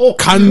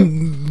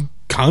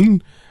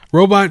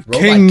 Robot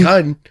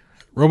King.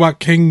 Robot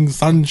King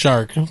Sun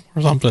Shark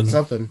or something. I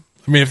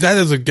mean, if that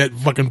doesn't get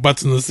fucking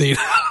butts in the seat,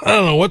 I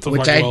don't know what the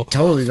Which fuck. I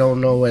totally don't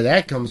know where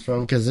that comes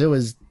from, because it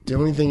was the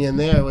only thing in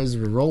there was a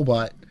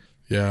robot.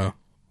 Yeah,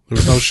 there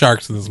was no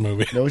sharks in this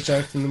movie. No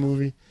sharks in the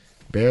movie.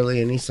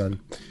 Barely any sun.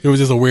 It was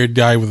just a weird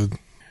guy with a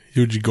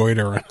huge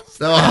goiter.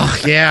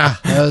 Oh yeah,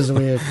 that was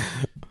weird.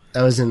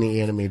 That was in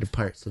the animated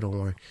part, so don't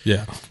worry.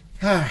 Yeah.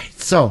 All right,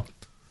 so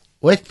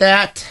with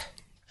that,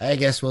 I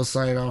guess we'll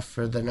sign off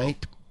for the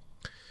night.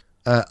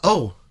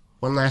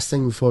 One last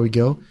thing before we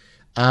go.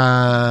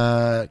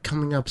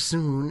 Coming up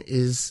soon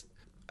is,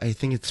 I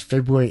think it's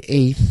February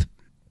 8th,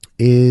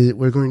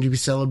 we're going to be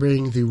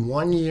celebrating the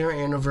 1-year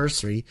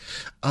anniversary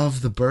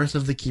of the birth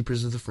of the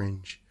Keepers of the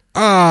Fringe.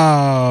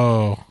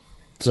 Oh.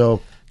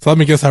 So let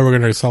me guess how we're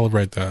going to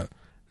celebrate that.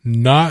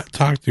 Not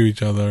talk to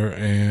each other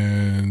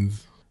and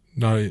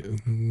not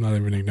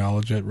even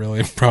acknowledge it,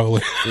 really,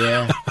 probably.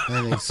 yeah,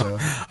 I think so.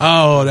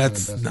 Oh,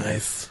 that's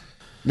nice.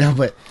 No,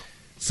 but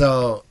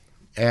so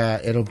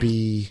it'll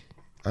be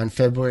on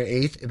February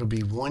 8th. It'll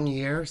be 1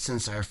 year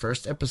since our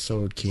first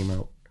episode came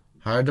out.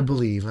 Hard to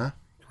believe, huh?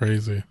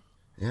 Crazy.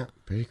 Yeah,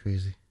 pretty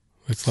crazy.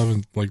 I still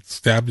haven't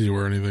stabbed you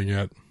or anything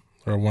yet,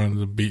 or wanted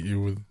to beat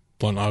you with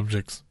blunt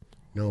objects.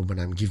 No, but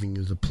I'm giving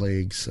you the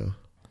plague, so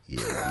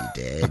you'll be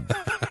dead.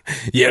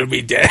 You'll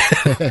be dead.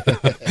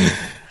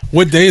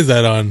 What day is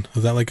that on?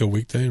 Is that like a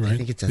weekday, right? I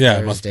think it's a Thursday.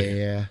 It must be.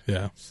 Yeah.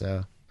 Yeah.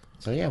 So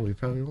yeah, we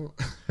probably won't.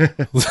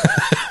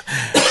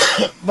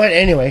 But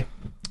anyway,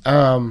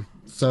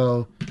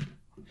 so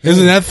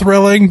isn't that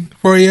thrilling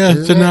for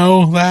you to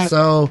know that?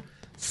 So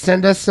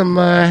send us some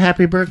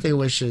happy birthday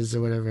wishes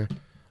or whatever.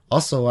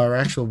 Also, our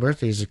actual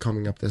birthdays are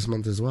coming up this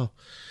month as well.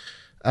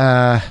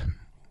 So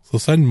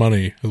send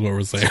money is what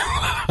we're saying.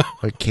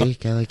 Or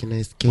cake. I like a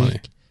nice cake.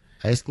 Money.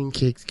 Ice cream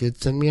cake's good.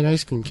 Send me an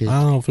ice cream cake.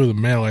 I don't know through the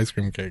mail ice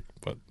cream cake,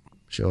 but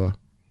Sure.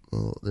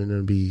 Well, then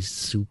it'll be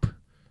soup.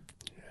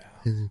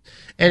 Yeah.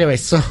 Anyway,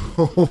 so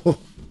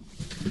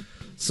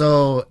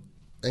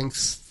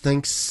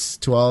thanks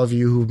to all of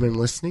you who've been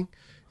listening.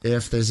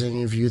 If there's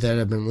any of you that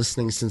have been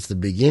listening since the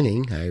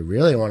beginning, I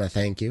really want to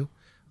thank you.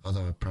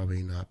 Although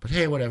probably not, but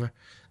hey, whatever.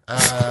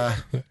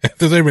 if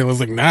there's anybody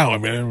listening now, I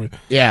mean,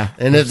 yeah,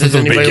 and if there's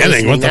anybody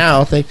listening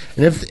now, and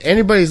if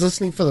anybody's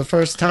listening for the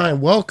first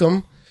time,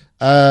 welcome.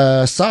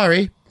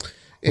 Sorry.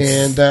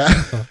 And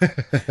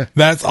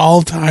that's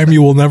all time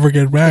you will never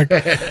get back,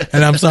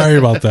 and I'm sorry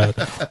about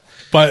that.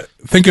 But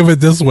think of it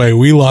this way: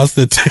 we lost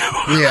it too.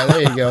 Yeah,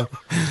 there you go.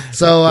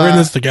 So we're in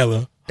this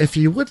together. If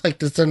you would like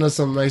to send us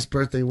some nice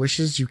birthday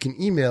wishes, you can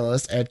email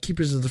us at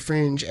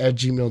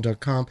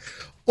keepersofthefringe@gmail.com,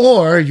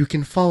 or you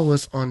can follow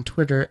us on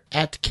Twitter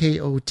at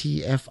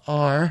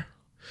KOTFR,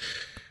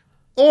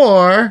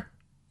 or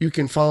you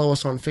can follow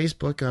us on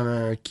Facebook on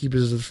our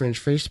Keepers of the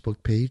Fringe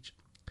Facebook page,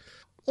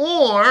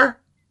 or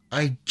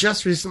I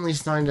just recently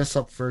signed us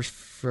up for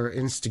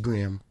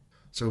Instagram.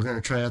 So we're going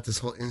to try out this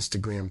whole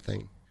Instagram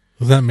thing.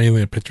 Is that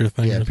mainly a picture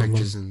thing? Yeah, or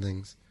pictures something? and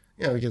things.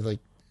 Yeah, we could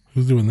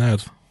Who's doing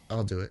that?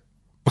 I'll do it.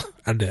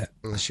 I did.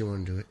 Unless you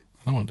want to do it.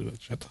 I don't want to do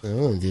that shit. I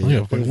won't do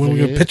Yeah, it. what we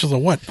get pictures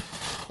of what?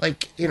 We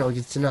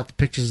can send out the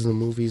pictures of the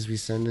movies we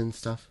send and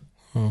stuff.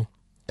 Oh.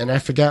 And I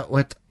forgot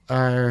what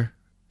our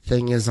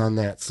thing is on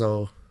that,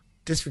 so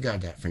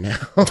disregard that for now.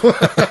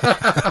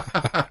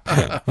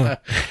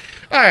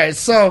 All right,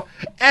 so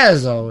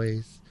as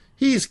always,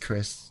 he's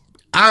Chris,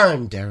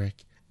 I'm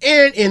Derek,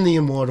 and in the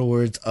immortal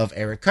words of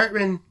Eric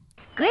Cartman,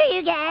 Screw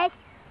you guys.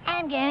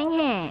 I'm going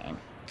home.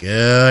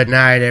 good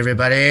night,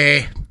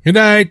 everybody. Good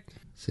night.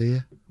 See ya.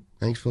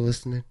 Thanks for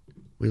listening.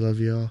 We love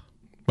you all.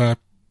 Bye.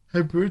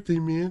 Happy birthday,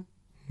 man.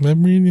 Bye.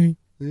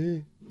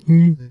 Hey.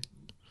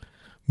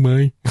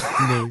 Bye.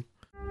 Bye.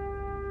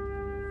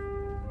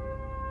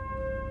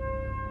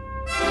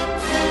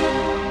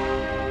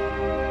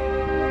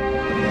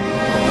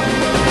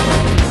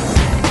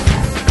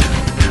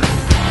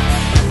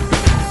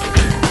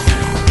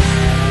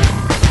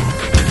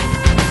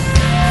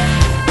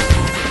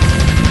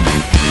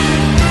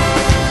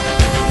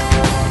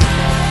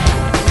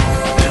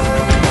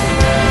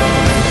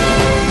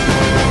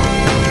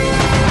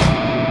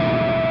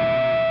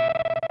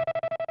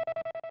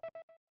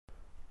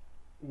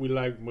 We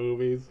like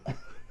movies.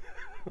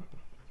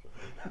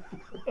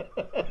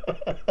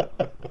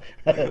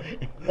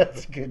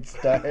 That's a good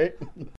start.